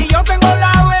candela y yo tengo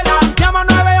la vela. Llama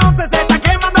 911, se está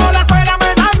quemando la suela.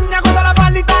 Me daña cuando la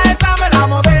faldita esa me la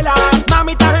modela.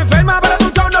 Mami, estás enferma, pero tu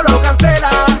show no lo cancela.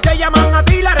 Te llaman a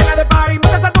ti, la reina de party.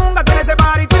 Mete esa tunga, tiene ese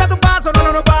party. Tira tu paso, no,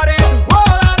 no, no pare. Oh,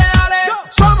 dale, dale.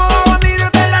 Somos los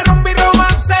bandidos de la rumba y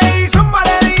romance. Y zumba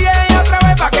de DJ otra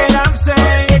vez pa' que lance.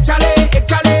 Échale,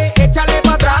 échale, échale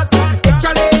pa' atrás.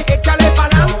 Échale, échale pa'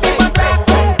 adelante.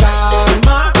 Con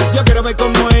calma, yo quiero ver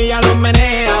cómo ella lo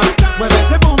menea. Mueve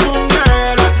ese pum pum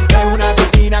girl. Es una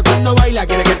asesina cuando baila,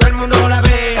 quiere que todo el mundo la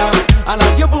vea. I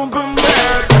like you pum pum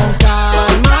girl. Con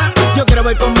calma, yo quiero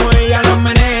ver cómo ella lo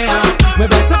menea.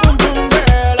 Mueve ese pum pum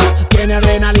girl. Tiene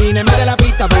adrenalina, mete la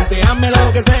pista, vente, hazme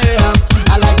lo que sea.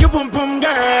 I like you pum pum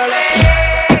girl.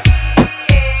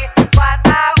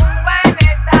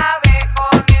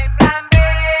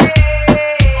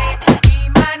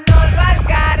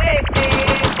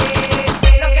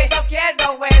 Lo que yo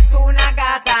quiero es una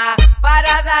gata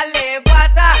para darle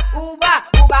guata, uva,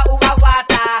 uva, uva,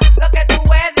 guata. Lo que tú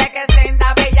eres que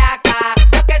senda bellaca.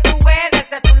 Lo que tú eres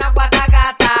es una guata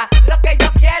gata. Lo que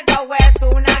yo quiero es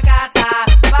una gata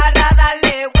para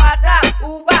darle guata,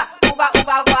 uva, uva,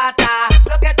 uva, guata.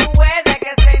 Lo que tú eres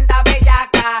que senda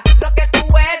bellaca. Lo que tú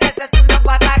eres es una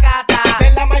guata gata.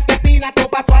 De la marquesina tú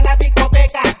paso a la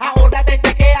discoteca. Ahora te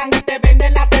chequean y te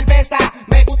venden la cerveza.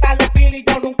 Me gustan los filis,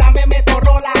 yo nunca me meto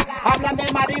rola. Hablan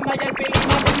de marimba y el fili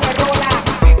mami me rola.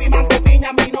 Pipi manto piña,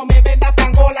 a mí no me venda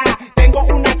pangola. Tengo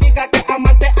una chica que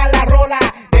amante a la rola.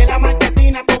 De la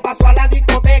marquesina tú paso a la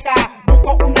discoteca.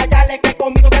 Busco una yale que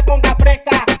conmigo se ponga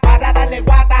fresca. Para darle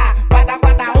guata, guata,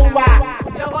 guata, uva.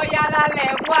 Yo voy a darle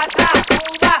guata,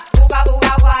 uva, uva,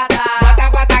 uva, guata. Guata,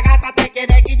 guata, gata, te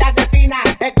quiere guillar de fina.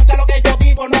 Escucha lo que yo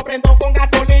digo, no prendo con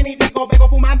gasolina y digo, vengo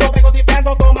fumando, vengo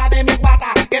tripeando, toma de mi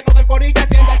guata. Que todo el corillo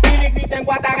haciendo el fili, griten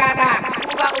guata, gata.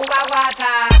 Uva, uva, guata.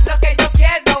 Lo que yo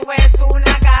quiero es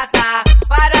una gata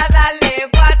para darle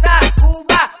guata,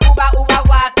 uva, uva, uva,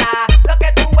 guata. Lo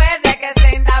que tú eres que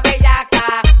senda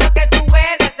bellaca. Lo que tú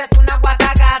eres es una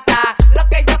guata gata. Lo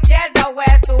que yo quiero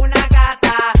es una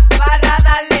gata para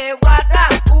darle guata,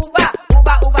 uva,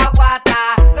 uva, uva, guata.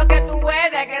 Lo que tú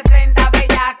eres que senda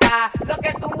bellaca. Lo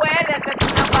que tú eres es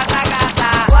una guata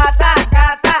gata. Guata,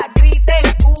 gata,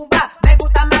 griten, uva. Me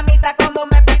gusta mamita como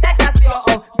me pides nació.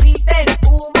 Griten,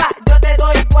 uva, yo te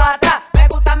doy guata. Me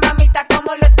gusta mamita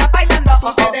como lo está bailando.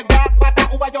 Tú quieres guata,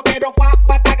 uva, yo quiero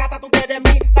guata, gata, tú quieres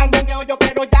mi sandungueo, yo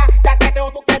quiero ya,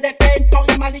 yaqueteo, tú quieres quencho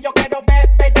y mali, yo quiero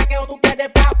bebé, yaqueo, tú quieres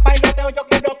bailoteo, yo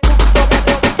quiero tú,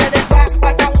 sobeteo, tú quieres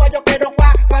guata, uva, yo quiero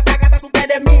guata, gata, tú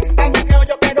quieres mi sandungueo,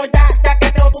 yo quiero ya,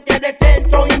 yaqueteo, tú quieres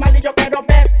quencho y mali, yo quiero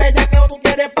bebé, yaqueo, tú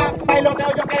quieres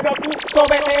bailoteo, yo quiero tú,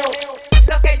 sobeteo.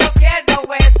 Lo que yo quiero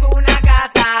es una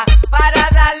gata para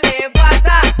darle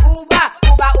guata, uva,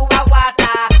 uva, uva, guata.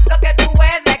 Lo que tú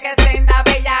eres que senda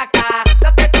bellaca.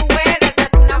 Lo que tú eres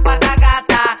es una guata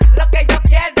gata. Lo que yo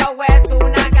quiero es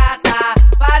una gata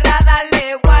para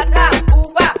darle guata,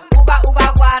 uva, uva,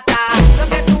 uva, guata. Lo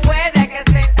que tú eres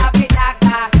que senda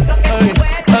bellaca. Lo que tú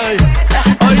eres.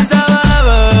 Hoy se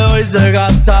bebe, hoy se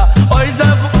gasta, hoy se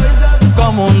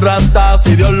como un rata,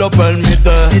 si Dios lo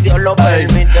permite. Si Dios lo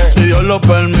permite. Si Dios lo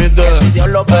permite. Si Dios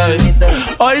lo permite.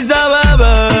 Hoy se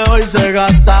bebe, hoy se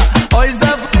gasta, hoy se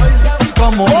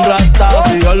como un rata,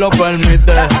 si Dios lo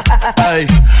permite. Ey,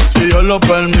 si Dios lo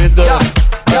permite.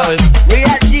 Real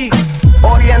G,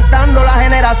 orientando las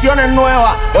generaciones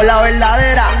nuevas por la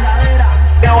verdadera.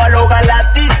 Te voy a lograr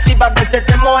la Tixi pa' que se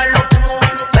te mojen los.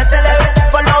 Métele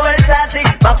por lo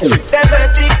versátil, pa' que te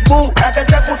metí, la que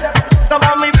se puso.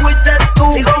 Toma mi fuiste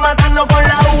tú, sigo matando con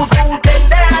la U.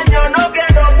 Este año no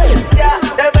quiero ya.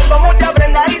 Te ven con mucha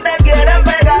prenda y te quieren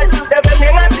pegar. Te ven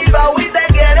bien activado y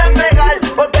te quieren pegar.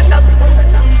 Porque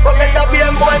estás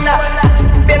bien buena.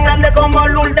 Bien grande como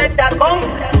Lourdes Chacón.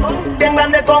 Bien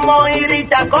grande como Iris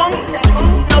Chacón.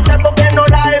 No se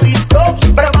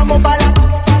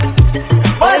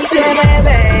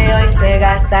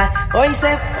gasta, hoy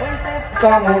se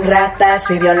como un rata,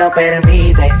 si Dios lo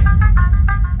permite.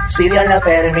 Si Dios lo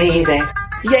permite.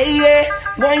 Yeah,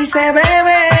 yeah. Hoy se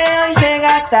bebe, hoy se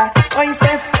gasta, hoy se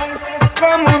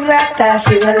como un rata,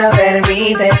 si Dios lo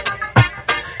permite.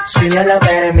 Si Dios lo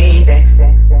permite.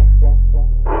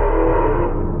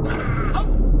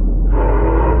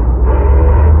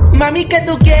 Mami, ¿qué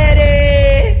tú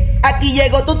quieres? Aquí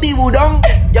llegó tu tiburón.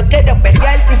 Yo quiero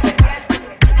perrearte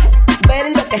y ver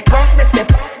lo que esconde ese.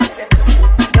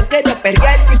 Yo quiero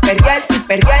perrearte y perrearte y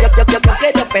perrear. Yo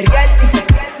quiero perrearte y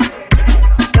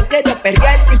yo quiero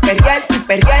perrearte y perrearte y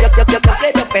perrear. Yo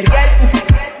quiero perrearte.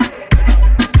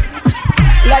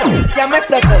 La ya me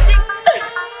explotó.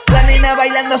 La niña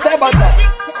bailando se botó.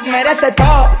 Merece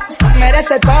todo,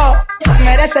 merece todo,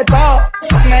 merece todo,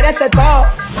 merece todo,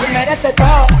 merece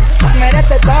todo,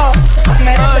 merece todo,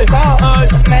 merece todo,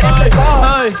 merece todo.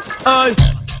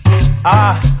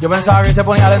 Ah, yo pensaba que se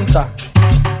ponía lenta.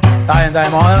 Está bien,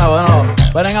 vamos de nuevo.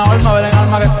 Ven en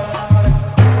alma que...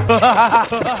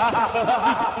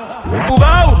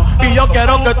 Jugao, y yo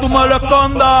quiero que tú me lo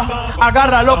escondas.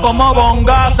 Agárralo como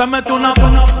bonga. Se mete una que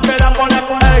la pone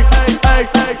ey, ey, ey,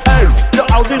 ey, ey.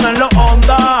 Los Audi en los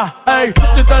Honda. Ey,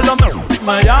 si te lo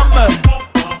me llames.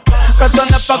 Que esto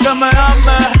no es pa' que me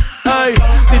ames. Ey,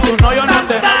 si tú no, yo no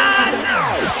te...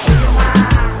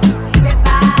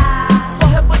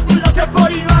 Coge por tu lo que por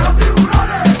ahí va los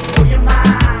tiburones. Oye más,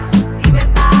 dime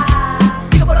más.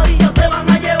 Si por ahí te van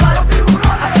a llevar los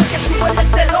tiburones. Así que sube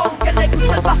el telón, que le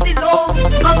gusta el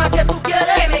vacilón. Mamá, ¿qué tú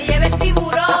quieres? Que me lleve el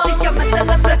tiburón. Así que mete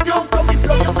la presión con mi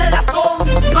flow de razón.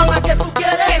 Mamá, ¿qué tú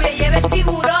quieres? Que me lleve el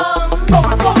tiburón.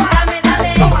 Toma, toma, dame,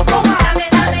 dame, toma, toma, dame,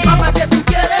 dame. Mamá, ¿qué tú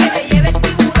quieres? Que me lleve el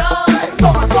tiburón.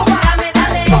 Toma, toma, dame,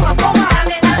 dame, toma, toma,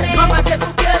 dame, dame. mamá, ¿qué tú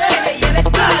quieres? Que me lleve el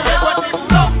tiburón.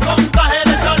 Tiburón con traje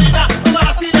de salina. Todas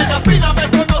las sirenas finas me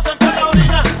conocen por la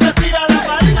orina. Si se tira la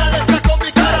marina, le saco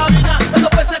mi carabina. Esos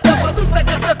peces que producen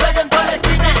que se peguen para la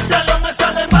esquina. Si algo me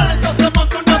sale mal, entonces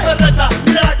monto una perreta.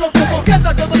 Mira con tu boqueta,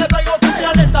 que no le traigo tu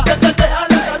planeta. Que te deja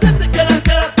la caliente y quieran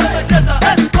quedarte pesqueta.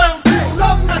 Esto es un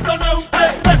tiburón, esto no es un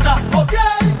pepeta, ¿ok?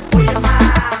 Oye más,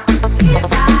 dime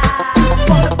más.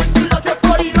 Coge por tu lo que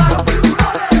por ahí va los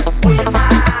tiburones. Oye más,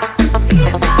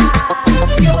 dime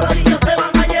más. Si por ahí te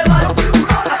van a llevar los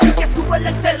tiburones. Así que súbele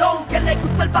el telón, que le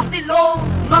gusta el vacilón.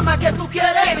 Mamá, ¿qué tú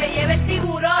quieres? Que me lleve el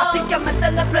tiburón. Así que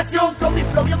métele presión con mi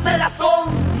flow bien melazón.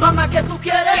 Mamá, ¿qué tú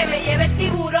quieres? Que me lleve el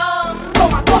tiburón.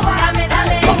 Toma, toma, Dame,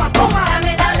 dame, toma, toma,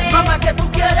 dame, dame. mamá, ¿qué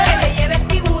tú quieres? Que me lleve el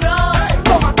tiburón.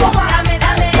 Toma, toma, Dame,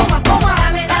 dame, toma, toma,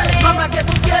 dame, dame. mamá, ¿qué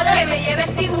tú quieres? Que me lleve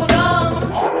el tiburón.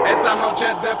 Esta noche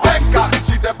es de pesca,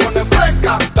 si te pones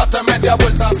fresca, date media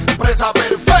vuelta, presa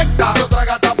perfecta. Si otra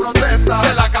gata protesta,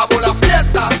 se le acabó la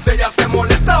fiesta. Si ella se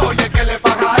molesta, oye, ¿qué le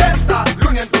pasa a esta?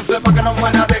 Luni, entonces pa' que no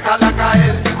muera, déjala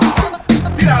caer.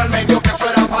 Tira al medio, que eso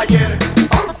era pa' ayer.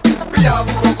 Pilla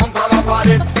duro contra la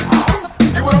pared.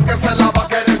 Tiburón que se la va a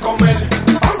querer comer.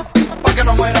 Pa' que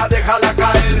no muera, déjala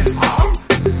caer.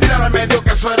 Tira al medio,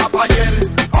 que eso era pa' ayer.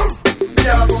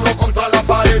 Pilla duro contra la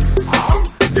pared.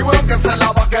 Tiburón que se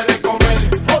la va a querer comer.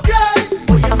 Ok.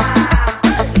 Oye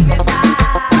más, dime más.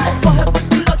 Coge por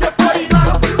tu lo que por ahí va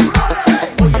los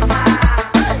tiburones. Oye más,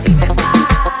 dime más.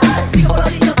 Si por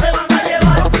ahí te van a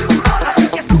llevar los tiburones. Así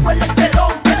que súbele el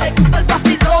telón, que le gusta el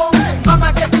vacilón.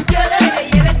 Mamá, ¿qué tú quieres? Que me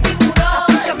lleve el tiburón.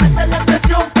 Así que métele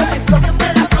presión con mi flow bien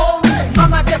melazón.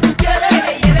 Mamá, ¿qué tú quieres? Que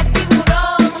me lleve el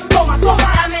tiburón. Toma, toma,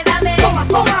 Dame, dame, toma,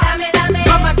 toma, dame, dame.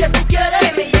 mamá, ¿qué tú quieres?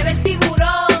 Que me lleve el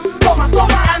tiburón. Toma,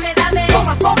 toma, Dame, dame,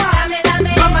 toma, toma, dame,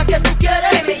 dame. mamá, ¿qué tú quieres?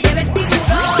 Que me lleve el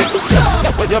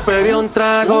tiburón. Yo pedí un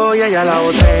trago y ella la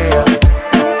botella.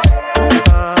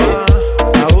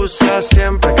 La usa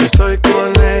siempre que estoy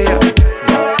con ella.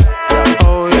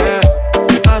 Oh yeah,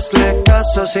 hazle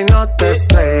caso si no te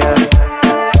estrellas.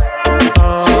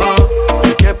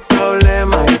 Qué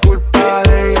problema es culpa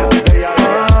de ella.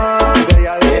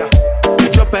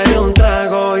 Yo pedí un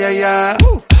trago y ella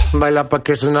baila pa'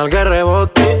 que suena el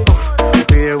rebote.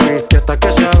 Pide whisky hasta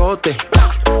que se agote.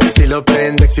 Si lo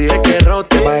prende, exige que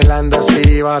rote. Bailando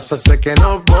así vas a hacer que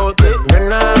no bote.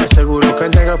 Nena, seguro que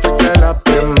al llegar fuiste la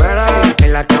primera.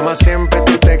 En la cama siempre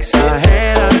tú te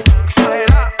exageras.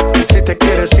 Si te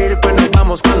quieres ir, pues nos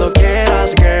vamos cuando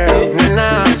quieras, girl.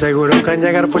 Nena, seguro que al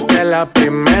llegar fuiste la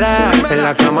primera. En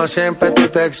la cama siempre tú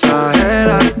te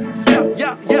exageras.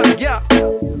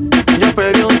 Yo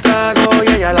pedí un trago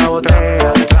y ella la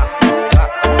botella.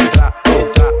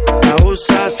 La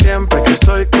usa siempre que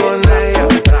estoy con ella.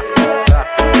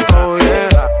 Oh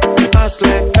yeah,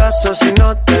 hazle caso si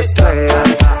no te estrellas.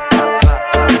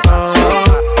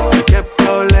 Qué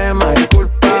problema es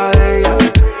culpa de ella.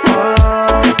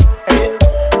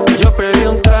 Yo pedí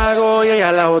un trago y ella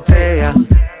a la botella.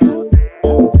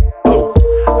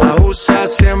 Abusa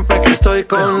siempre que estoy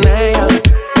con ella.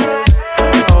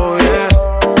 Oh yeah,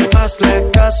 hazle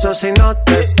caso si no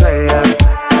te estrellas.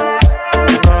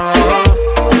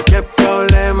 Oh, qué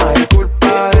problema es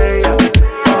culpa de ella.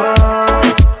 Oh,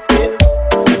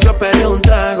 yo pedí un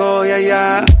trago y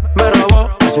ella me robó.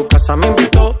 A su casa me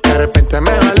invitó, de repente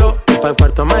me jaló. Pa'l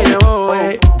cuarto me llevó,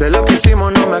 ey. De lo que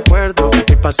hicimos no me acuerdo.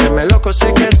 Y pa' hacerme loco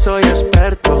sé que soy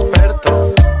experto.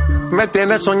 Me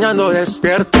tienes soñando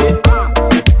despierto,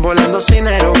 volando sin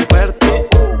aeropuerto.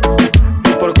 Y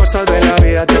por cosas de la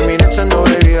vida terminé echando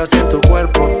bebidas en tu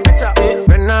cuerpo.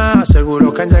 Nena,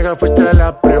 seguro que al llegar fuiste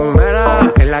la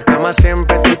primera. En la cama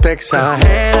siempre tú te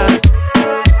exageras.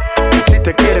 Si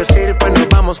te quieres ir, pues nos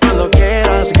vamos cuando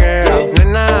quieras, girl.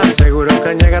 Nena, seguro que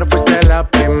al llegar fuiste la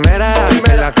primera.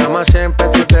 En la cama siempre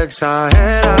tú te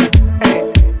exageras. Ey.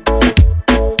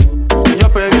 Yo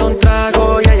pedí un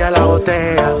trago y ella la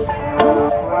botella.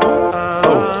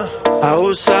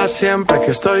 Abusa siempre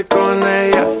que estoy con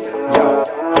ella.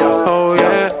 Oh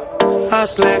yeah,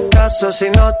 hazle caso si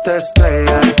no te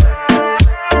estrellas.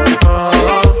 Oh,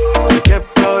 qué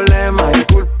problema es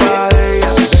culpa de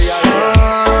ella.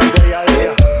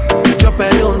 Yo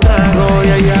pedí un trago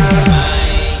y ella.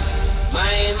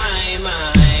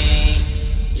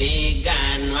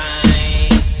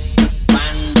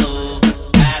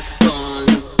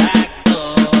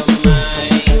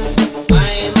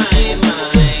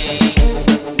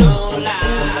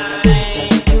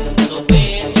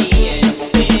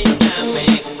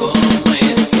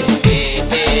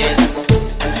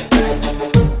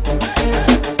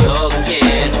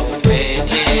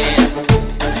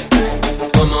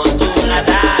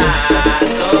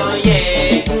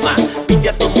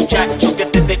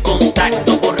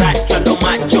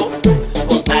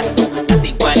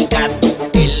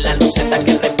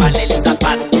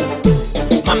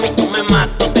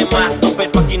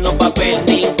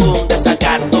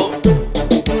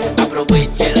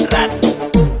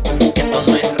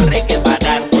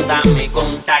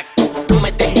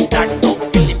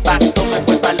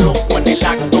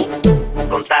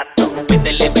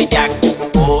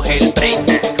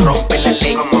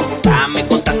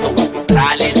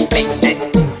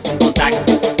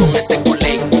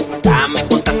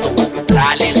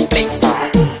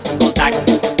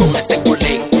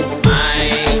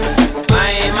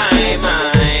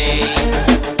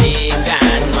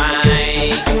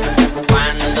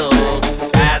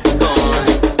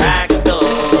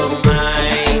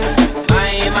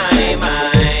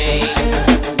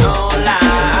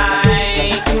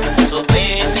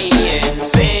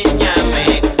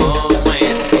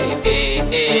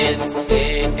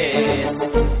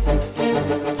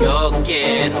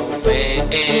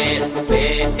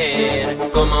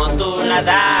 Como tú la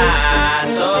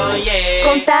das, oye.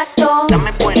 Contacto.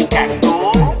 Dame por el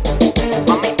cacto.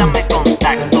 Mami, dame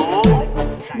contacto.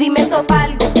 Dime sopa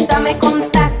algo, dame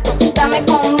contacto. Dame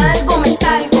con algo, me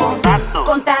salgo.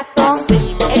 Contacto.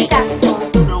 Así, mami. Exacto.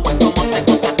 Duro es como te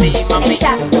gusta a ti, mami.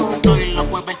 Exacto. Estoy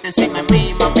loco de verte encima de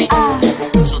mí, mami.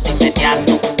 Eso de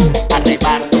inmediato,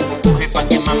 arrebato. Coge pa'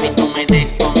 que mami tú me des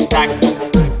contacto.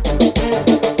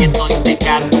 Que estoy de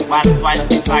gato, alto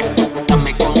artefacto.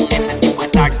 Dame con ese tipo de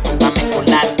tacto. Dame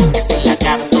con alto, que si la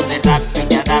capto de rato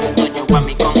y adapto yo a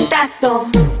mi contacto.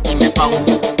 Y me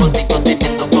pauto, contigo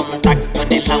teniendo contacto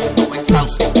en el auto,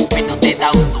 exhausto, pero de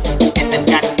auto. Es el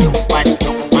gato,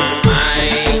 guacho, digan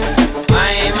may.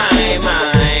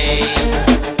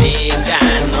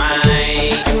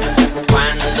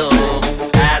 Cuando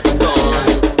das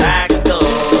contacto,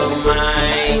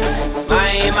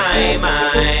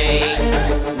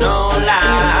 no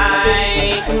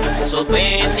lie. So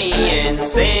ven y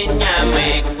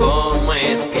enséñame cómo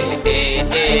es que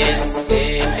es.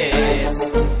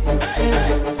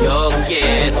 Yo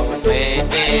quiero ver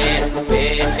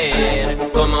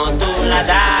cómo tú la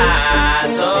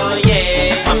das,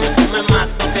 oye. Mami, tú me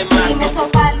mato, te mato. Dime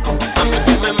sopa algo. Mami,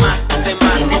 tú me mato, te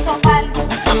mato. Dime sopa algo.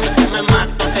 Mami, tú me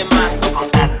mato, te mato.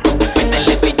 Contacto,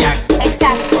 métele bellaco.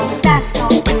 Exacto. Contacto.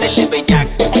 Métele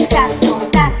bellaco. Exacto.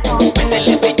 Contacto.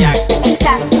 Métele bellaco.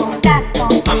 Exacto. Contacto.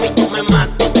 Mami, tú me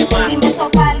mato, te mato. Dime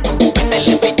sopa algo.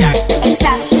 Métele bellaco.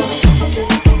 Exacto.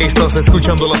 Estás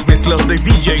escuchando las mezclas de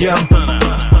DJ Santana.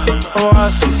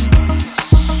 Oasis.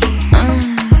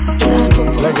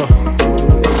 Lego.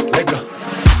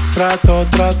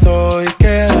 Trato y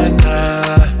queda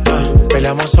nada.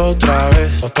 Peleamos otra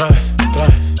vez.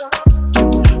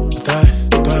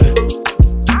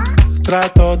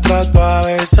 Trato, a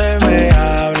veces me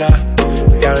habla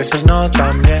y a veces no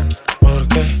tan bien. ¿Por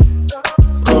qué?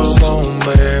 Como un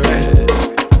bebé.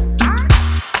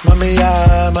 Mami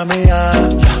ya,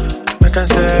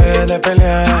 de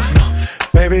pelear.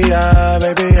 Baby, ya,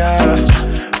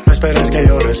 no esperes que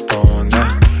yo responda.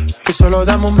 Y solo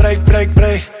dame un break.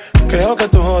 Creo que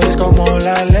tú jodes como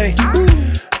la ley.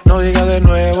 No digas de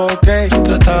nuevo, ok.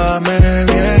 Trátame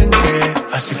bien,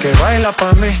 así que baila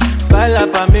pa' mí.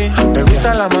 Me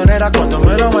gusta la manera cuando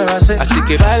me lo muevas así. Así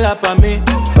que baila pa' mí.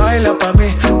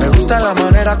 Me gusta la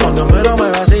manera cuando me lo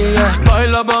muevas así.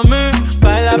 Baila pa'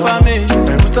 mí.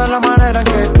 Me gusta la manera en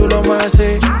que tú lo mueves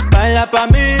así. Baila pa'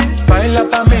 mí.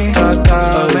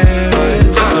 Trátame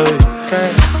bien.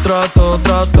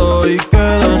 Trato y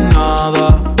queda en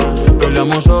nada.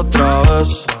 Peleamos otra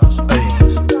vez.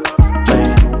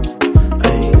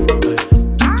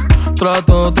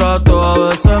 Trato, a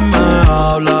veces me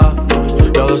habla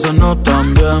y a veces no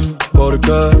tan bien,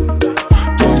 porque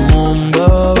como un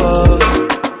bebé.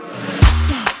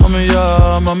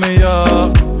 Mami ya,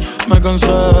 me cansé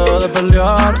de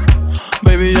pelear.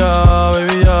 Baby ya,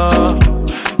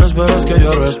 no esperes que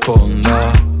yo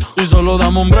responda. Y solo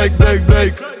dame un break.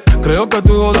 Creo que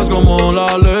tú jodes como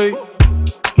la ley.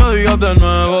 No digas de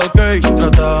nuevo, ok,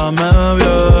 trátame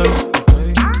bien.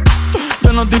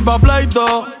 Yo no estoy pa'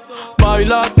 pleito.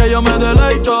 Baila que yo me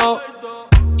deleito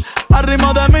al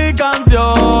ritmo de mi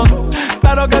canción.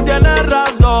 Claro que tienes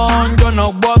razón, yo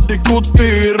no voy a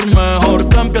discutir. Mejor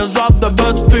te empiezas a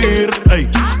vestir, ey,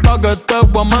 pa' que te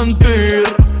voy a mentir,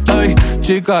 ey,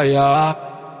 chica ya.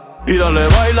 Y dale,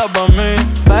 baila pa'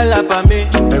 mí.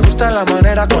 Me gusta la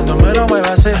manera cuando me lo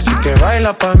muevas así. Así que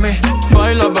baila pa' mí.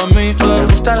 Me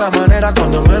gusta la manera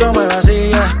cuando me lo muevas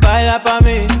así. Baila pa'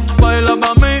 mí.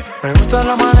 Me gusta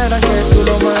la manera en que tú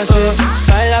lo mueves así.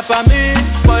 Baila pa' mí.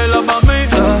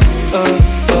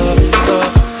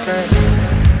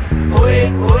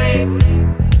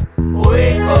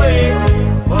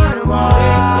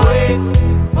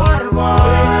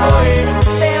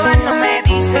 Seba no me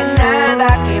dice nada,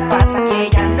 ¿qué pasa? Que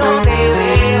ya no te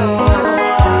veo.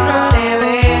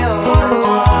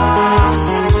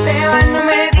 Seba no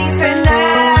me dice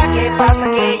nada, ¿qué pasa?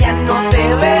 Que ya no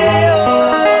te veo.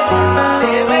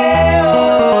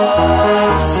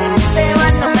 Seba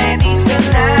no me dice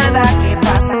nada, ¿qué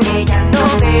pasa? Que ya no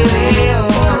te veo.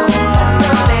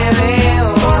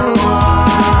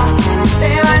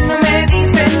 Seba no me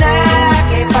dice nada,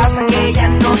 ¿qué pasa? Que ya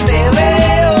no te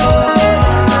veo.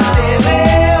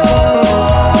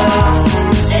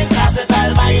 Entraste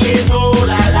al baile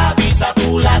sola, la pista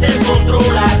tú la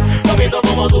descontrolas, moviendo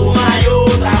como tú no hay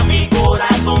otra, mi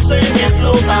corazón se me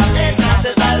explota. Entraste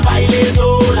al baile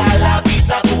sola, la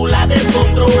pista tú la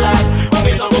descontrolas,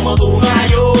 moviendo como tú no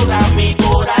hay otra, mi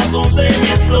corazón se me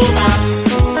explota.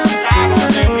 Unos tragos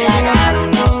se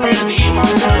embriagaron, nos perdimos,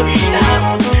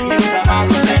 olvidamos y nunca más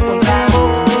nos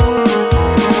encontramos.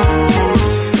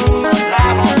 Unos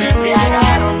tragos se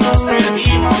embriagaron, nos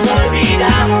perdimos,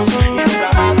 olvidamos y nunca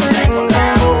más nos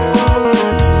encontramos.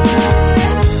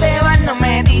 Seba no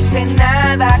me dice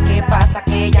nada, ¿qué pasa?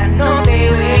 Que ya no te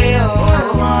veo.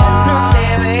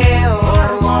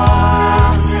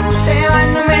 Seba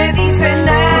no me dice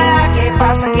nada, ¿qué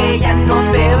pasa? Que ya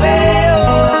no te veo.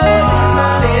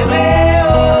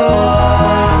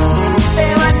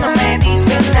 Seba no me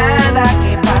dice nada,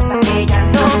 ¿qué pasa? Que ya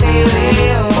no te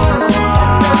veo.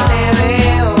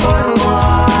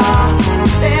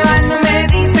 Seba no me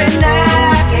dice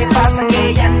nada, ¿qué pasa?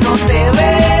 Que ya no te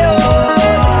veo.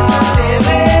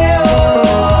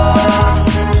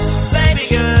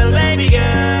 Baby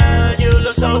girl, you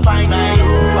look so fine, my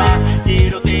loba.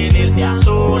 Quiero tenerte a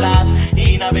solas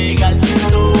y navegar sin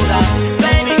dudas.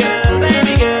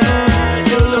 Baby girl,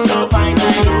 you look so fine, my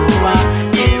loba.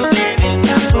 Quiero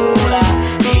tenerte a solas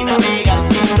y navegar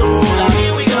sin dudas.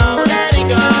 Here we go, let it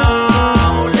go.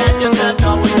 Let yourself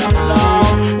go with the flow.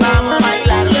 Vamos a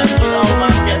bailarlo slow,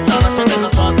 más que esta noche de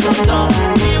nosotros dos.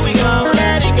 Here we go,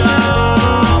 let it go.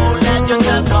 Let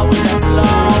yourself go with the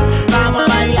flow. Vamos a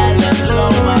bailarlo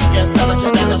slow, más que esta noche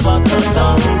de nosotros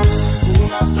dos.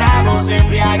 Unos tragos se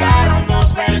embriagaron,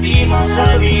 nos perdimos,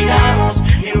 olvidamos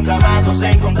y nunca más nos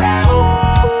encontramos.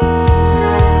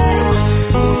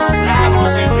 Unos tragos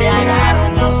se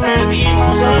embriagaron, nos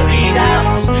perdimos,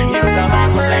 olvidamos y nunca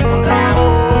más nos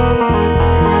encontramos.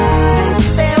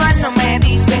 Seba no me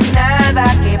dice nada,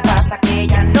 ¿qué pasa? Que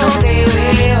ya no te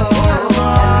veo.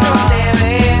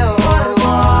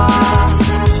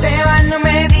 Seba no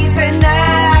me dice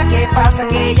nada, ¿qué pasa?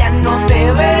 Que ya no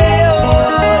te veo.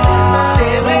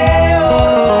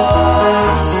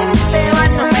 Seba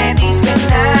no me dice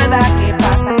nada, ¿qué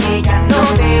pasa? Que ya no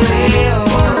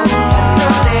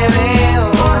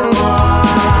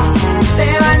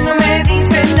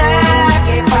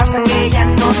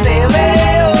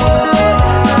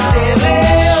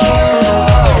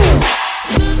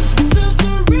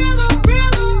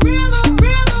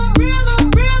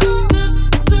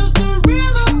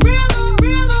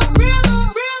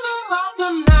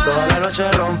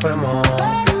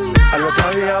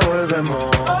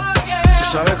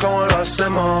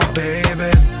hacemos,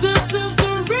 baby. This is the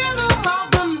rhythm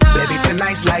of the night. Baby,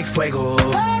 tonight's like fuego.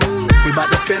 We bout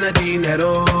to spend the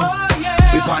dinero.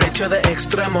 We party to the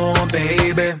extremo,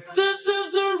 baby. This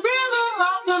is the rhythm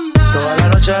of the night. Toda la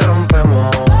noche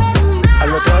rompemos,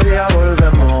 al otro día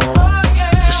volvemos.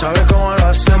 Tú sabes cómo lo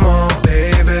hacemos,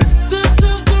 baby. This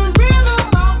is the rhythm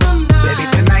of the night. Baby,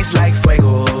 tonight's like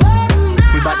fuego.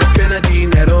 We bout to spend the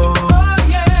dinero.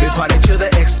 We party to the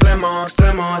extremo,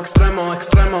 extremo, extremo,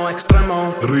 extremo,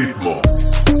 extremo. Ritmo.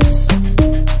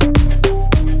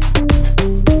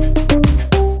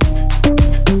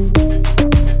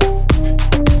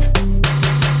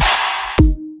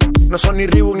 No son ni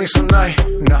Reebok ni Sonai,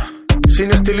 nah.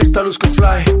 Sin estilista luzco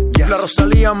fly. La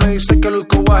Rosalía me dice que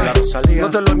luzco guay. No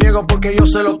te lo niego porque yo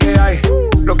sé lo que hay.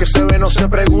 Lo que se ve no se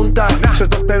pregunta. Soy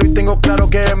tostero y tengo claro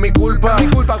que es mi culpa.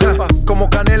 Como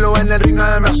Canelo en el ring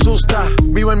nadie me asusta.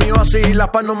 Vivo en mi oasis y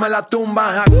la paz no me la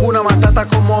tumba. Hakuna Matata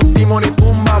como Timon y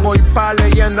Pumba. Voy pa'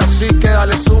 leyenda así que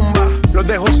dale zumba. Los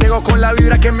dejo ciego con la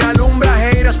vibra que me alumbra.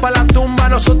 Haters pa' la tumba,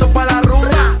 nosotros pa' la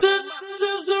rumba.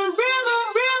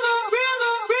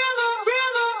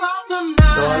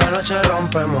 Toda la noche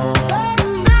rompemos,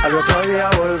 al otro día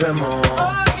volvemos.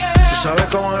 Tú sabes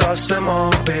cómo lo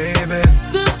hacemos, baby.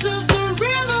 This is the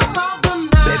rhythm of the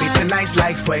night. Baby, tonight's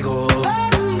like fuego.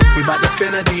 We bout to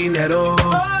spend the dinero.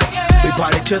 We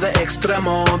party to the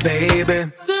extremo,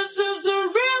 baby. This is the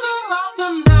rhythm of the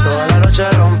night. Toda la noche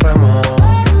rompemos,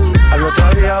 al otro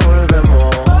día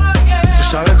volvemos. Tú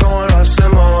sabes cómo lo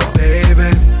hacemos, baby.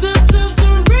 This is the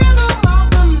rhythm of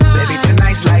the night. Baby,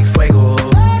 tonight's like fuego.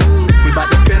 We bout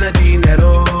to spend the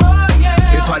dinero.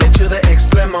 We party to the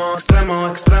extremo, extremo,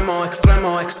 extremo,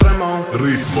 extremo, extremo.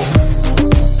 Ritmo.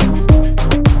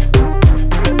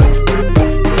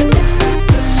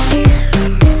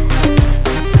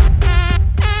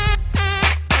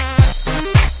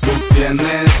 Tú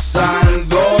tienes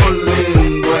algo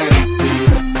lindo en ti,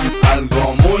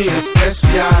 algo muy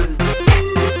especial.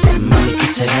 Mami, ¿qué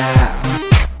será?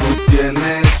 Tú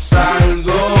tienes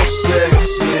algo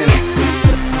sexy en ti,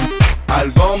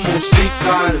 algo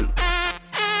musical.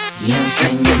 Y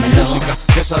enséñamelo. Música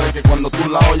que sabe que cuando tú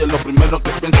la oyes lo primero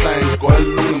que piensas es en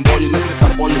cogerle un embollo y no es que te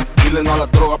apoye. Dile no a la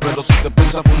droga, pero si te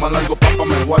piensas fumar algo, papá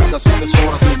me guarda. Si te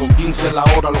sobra 5.15 la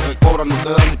hora, lo que cobra no te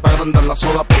da ni para andar la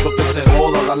soda, pero que se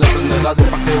joda. Dale prende radio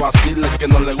pa' que vacile. El que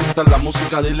no le gusta la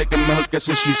música, dile que es mejor que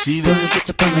se suicide.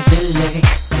 Yo te meterle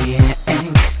bien,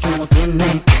 como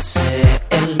tiene que ser.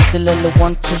 El métele lo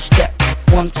 1, 2 step,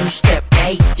 1, 2 step.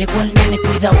 Ey, llegó el nene,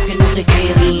 cuidado que no te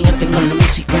quede. Yo tengo la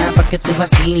música pa' que te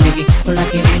vacile, con la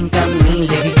que brinca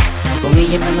mile. Con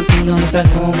ella me mantengo y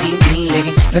pago mi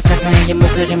mile. Gracias a ella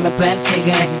mujeres me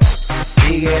persiguen.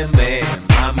 Sígueme,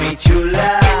 mami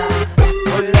chula,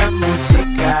 con la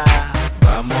música.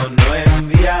 Vámonos en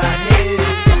viaje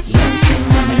y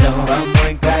enséñamelo. Vamos a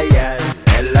encallar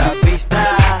en la pista.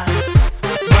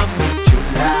 Mami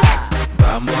chula,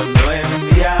 vámonos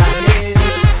en viaje.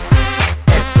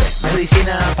 Esto es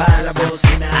medicina para la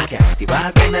bocina, que activa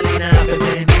adrenalina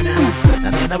femenina. La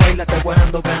nena baila hasta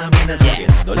cuando camina,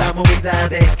 siguiendo la movida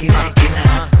de esquina a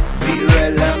esquina.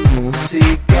 Vive la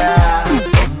música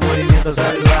con movimiento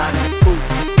salvaje.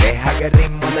 Deja que el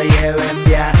ritmo te lleve en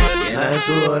viaje, llena de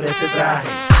sudor ese traje.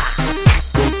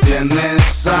 Tú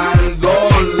tienes algo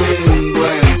lindo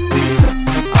en ti,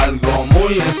 algo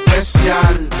muy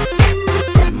especial.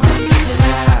 Mami, ¿qué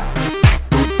será?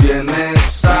 Tú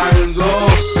tienes algo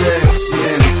sexy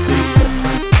en ti,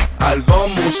 algo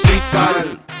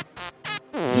musical.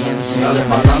 Dale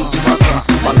pa'lante y pa' atrás,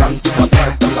 pa'lante y pa' atrás.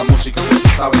 Esta es la música que se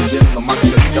está vendiendo más que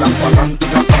el gran. Pa'lante y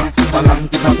pa' atrás,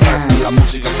 pa'lante y pa' atrás. Esta es la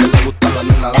música que le gusta a la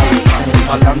nena. Dale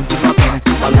pa'lante y pa' atrás,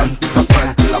 pa'lante y pa' atrás.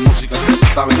 Esta es la música que se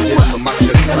está vendiendo más que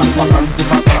el gran. Pa'lante y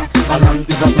pa' atrás,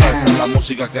 pa'lante y pa' atrás. Esta es la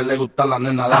música que le gusta a la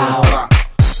nena. Dale atrás.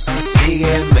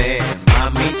 Sígueme,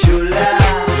 mami chula,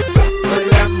 con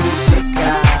la música.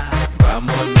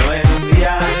 Vámonos en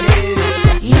viaje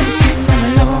y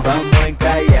enséñamelo. Vamos a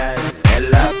encallar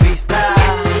en la pista.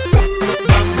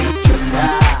 Mami chula,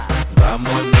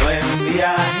 vámonos en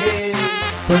viaje.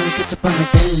 Porque te pa'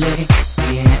 meterle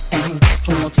bien,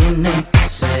 como tiene que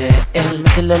ser.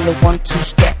 Métele lo 1, 2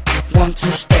 step, 1,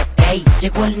 2 step. Ey,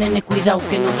 llegó el nene, cuidado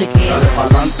que no te quede. Dale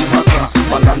pa'lante y pa' atrás,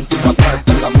 pa'lante y pa' atrás.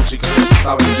 Esta es la música que se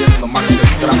está vendiendo más que el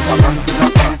gran. Pa'lante y pa'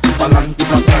 atrás, pa'lante y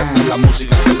pa' atrás. Esta es la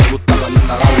música que le gusta a la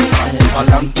nena. Dale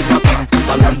pa'lante y pa' atrás,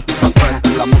 pa'lante y pa' atrás. Esta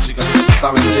es la música que se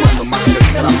está vendiendo más que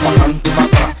el gran. Pa'lante y pa'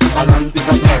 atrás, pa'lante y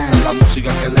pa' atrás. Esta es la música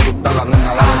que le gusta a la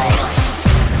nena.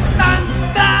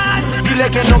 Dile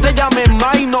que no te llames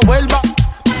más y no vuelva.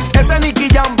 Ese Nicky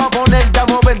Jam va a ponerte a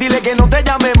mover. Dile que no te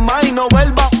llames más y no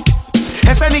vuelva.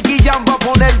 Ese Nicky Jam va a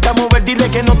ponerte ponerte a mover. Dile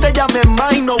que no te llames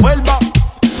más y no vuelva.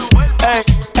 Ey,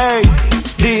 ey.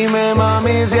 Dime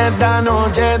mami si esta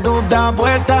noche tú estás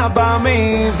puesta pa'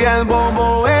 mí. Si el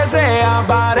bobo ese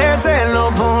aparece lo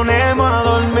ponemos a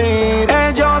dormir.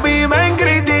 Ellos viven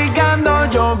criticando,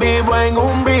 yo vivo en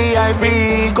un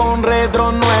VIP con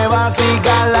retro nuevas y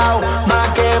calao, más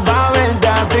que pa' verte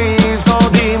a ti. So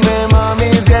dime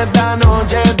mami si esta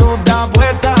noche tú estás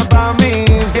puesta pa' mí.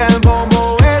 Si el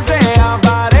bobo ese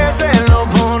aparece lo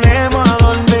ponemos a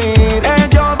dormir.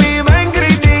 Ellos viven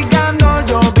criticando,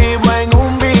 yo vivo en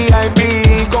un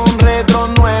VIP con retro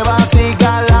nuevas y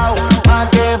calao, más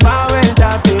que pa' verte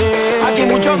a ti. Aquí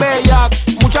mucho bellac,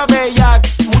 mucha bellac,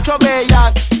 mucho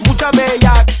bellac, mucha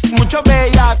bellac, mucho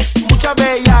bellac, mucha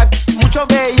bellac, mucho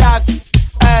bellac.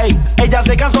 Ey, ella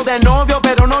se casó de novio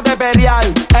pero no de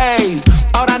perial. Ey,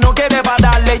 ahora no quiere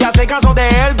pararle. Ella se casó de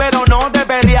él pero no de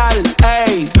perial.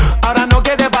 Ey, ahora no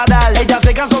quiere parar. Ella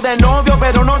se casó de novio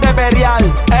pero no de perial.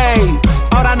 Ey,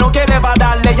 ahora no quiere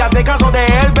pararle. Ella se casó de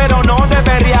él pero no de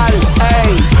perial.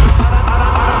 Ey,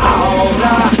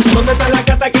 ahora, ¿dónde está la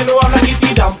gata que no hablan y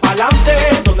tiran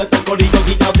pa'lante? ¿Dónde está el corillo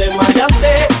quitado de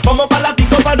maleante? Vamos pa' la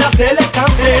disco para hacerle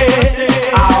cante.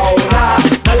 Ahora,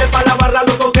 dale pa' la barra,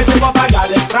 loco, que te voy a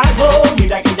pagar el trago.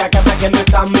 Mira aquella gata que no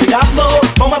están mirando.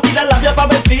 Vamos a tirar la vía pa'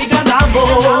 ver si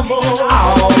ganamos.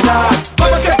 Ahora,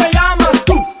 ¿cómo es que te llamas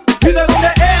tú? ¿Y de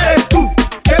dónde eres tú?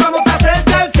 ¿Qué vamos a hacer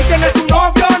de él? Si tienes un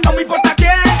novio, no me importa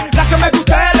quién. La que me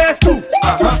gusta eres tú.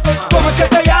 ¿Cómo es que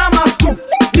te llamas tú?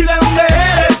 ¿Y de dónde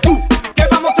eres tú? ¿Qué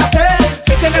vamos a hacer?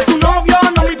 Si tienes un novio,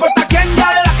 no me importa quién.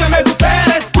 Ya la que me gusta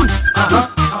eres tú.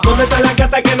 ¿Dónde están las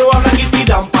gatas que no hablan y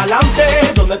tiran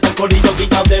pa'lante? ¿Dónde está el corillo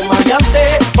quitado de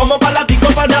maleante? Vamos pa' la disco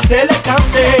para hacerle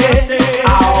cante.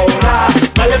 Ahora,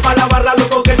 dale pa' la barra,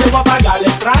 loco, que te voy a pagar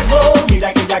el trago. Mira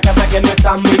aquella gata que no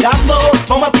están mirando.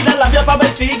 Vamos a tirar la vía pa'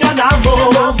 ver si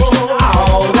ganamos.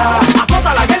 Ahora,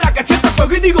 azota la guerra que siente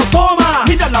fuego y digo toma.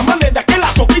 Mira la manera que la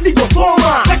toco y digo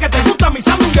toma. Sé que te gusta mi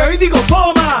sándwich y digo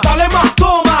toma. Dale más,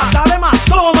 toma, dale más,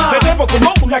 toma. Tenemos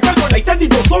como una cálcula y te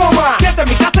digo toma. Siente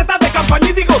mi caseta de campaña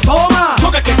y digo toma.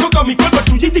 Toca que toca mi cuerpo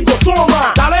tuyo y digo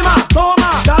toma. Dale más,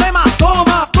 toma, dale más,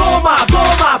 toma, toma,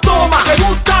 toma, toma. Te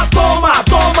gusta, toma,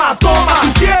 toma, toma.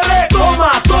 Tú quieres,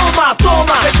 toma, toma,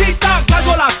 toma. Necesitas,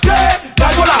 cargo la que,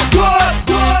 cargo la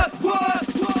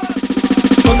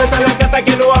 ¿Dónde están las gatas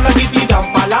que no hablan y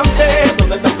tiran pa'lante?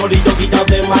 ¿Dónde está el corillo quitado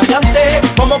de maleante?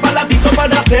 Vamos pa' la disco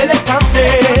para hacerle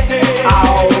cante.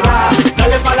 Ahora,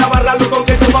 dale pa' la barra, loco,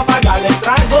 que te voy a pagar el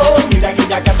trago. Mira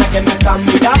aquella gata que me están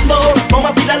mirando.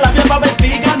 Vamos a tirar la vía pa' ver si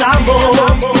ganamos.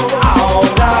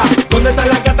 Ahora, ¿dónde están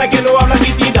las gatas que no hablan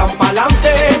y tiran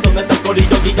pa'lante? ¿Dónde está el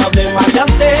corillo quitado de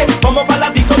maleante? Vamos pa' la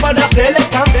disco para hacerle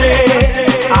cante.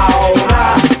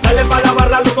 Ahora, dale pa' la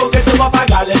barra, loco, que te voy a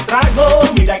pagar el trago.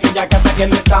 Mira aquella gata que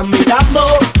me están mirando.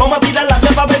 Vamos a tirar la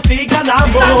vía pa' ver si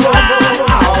ganamos.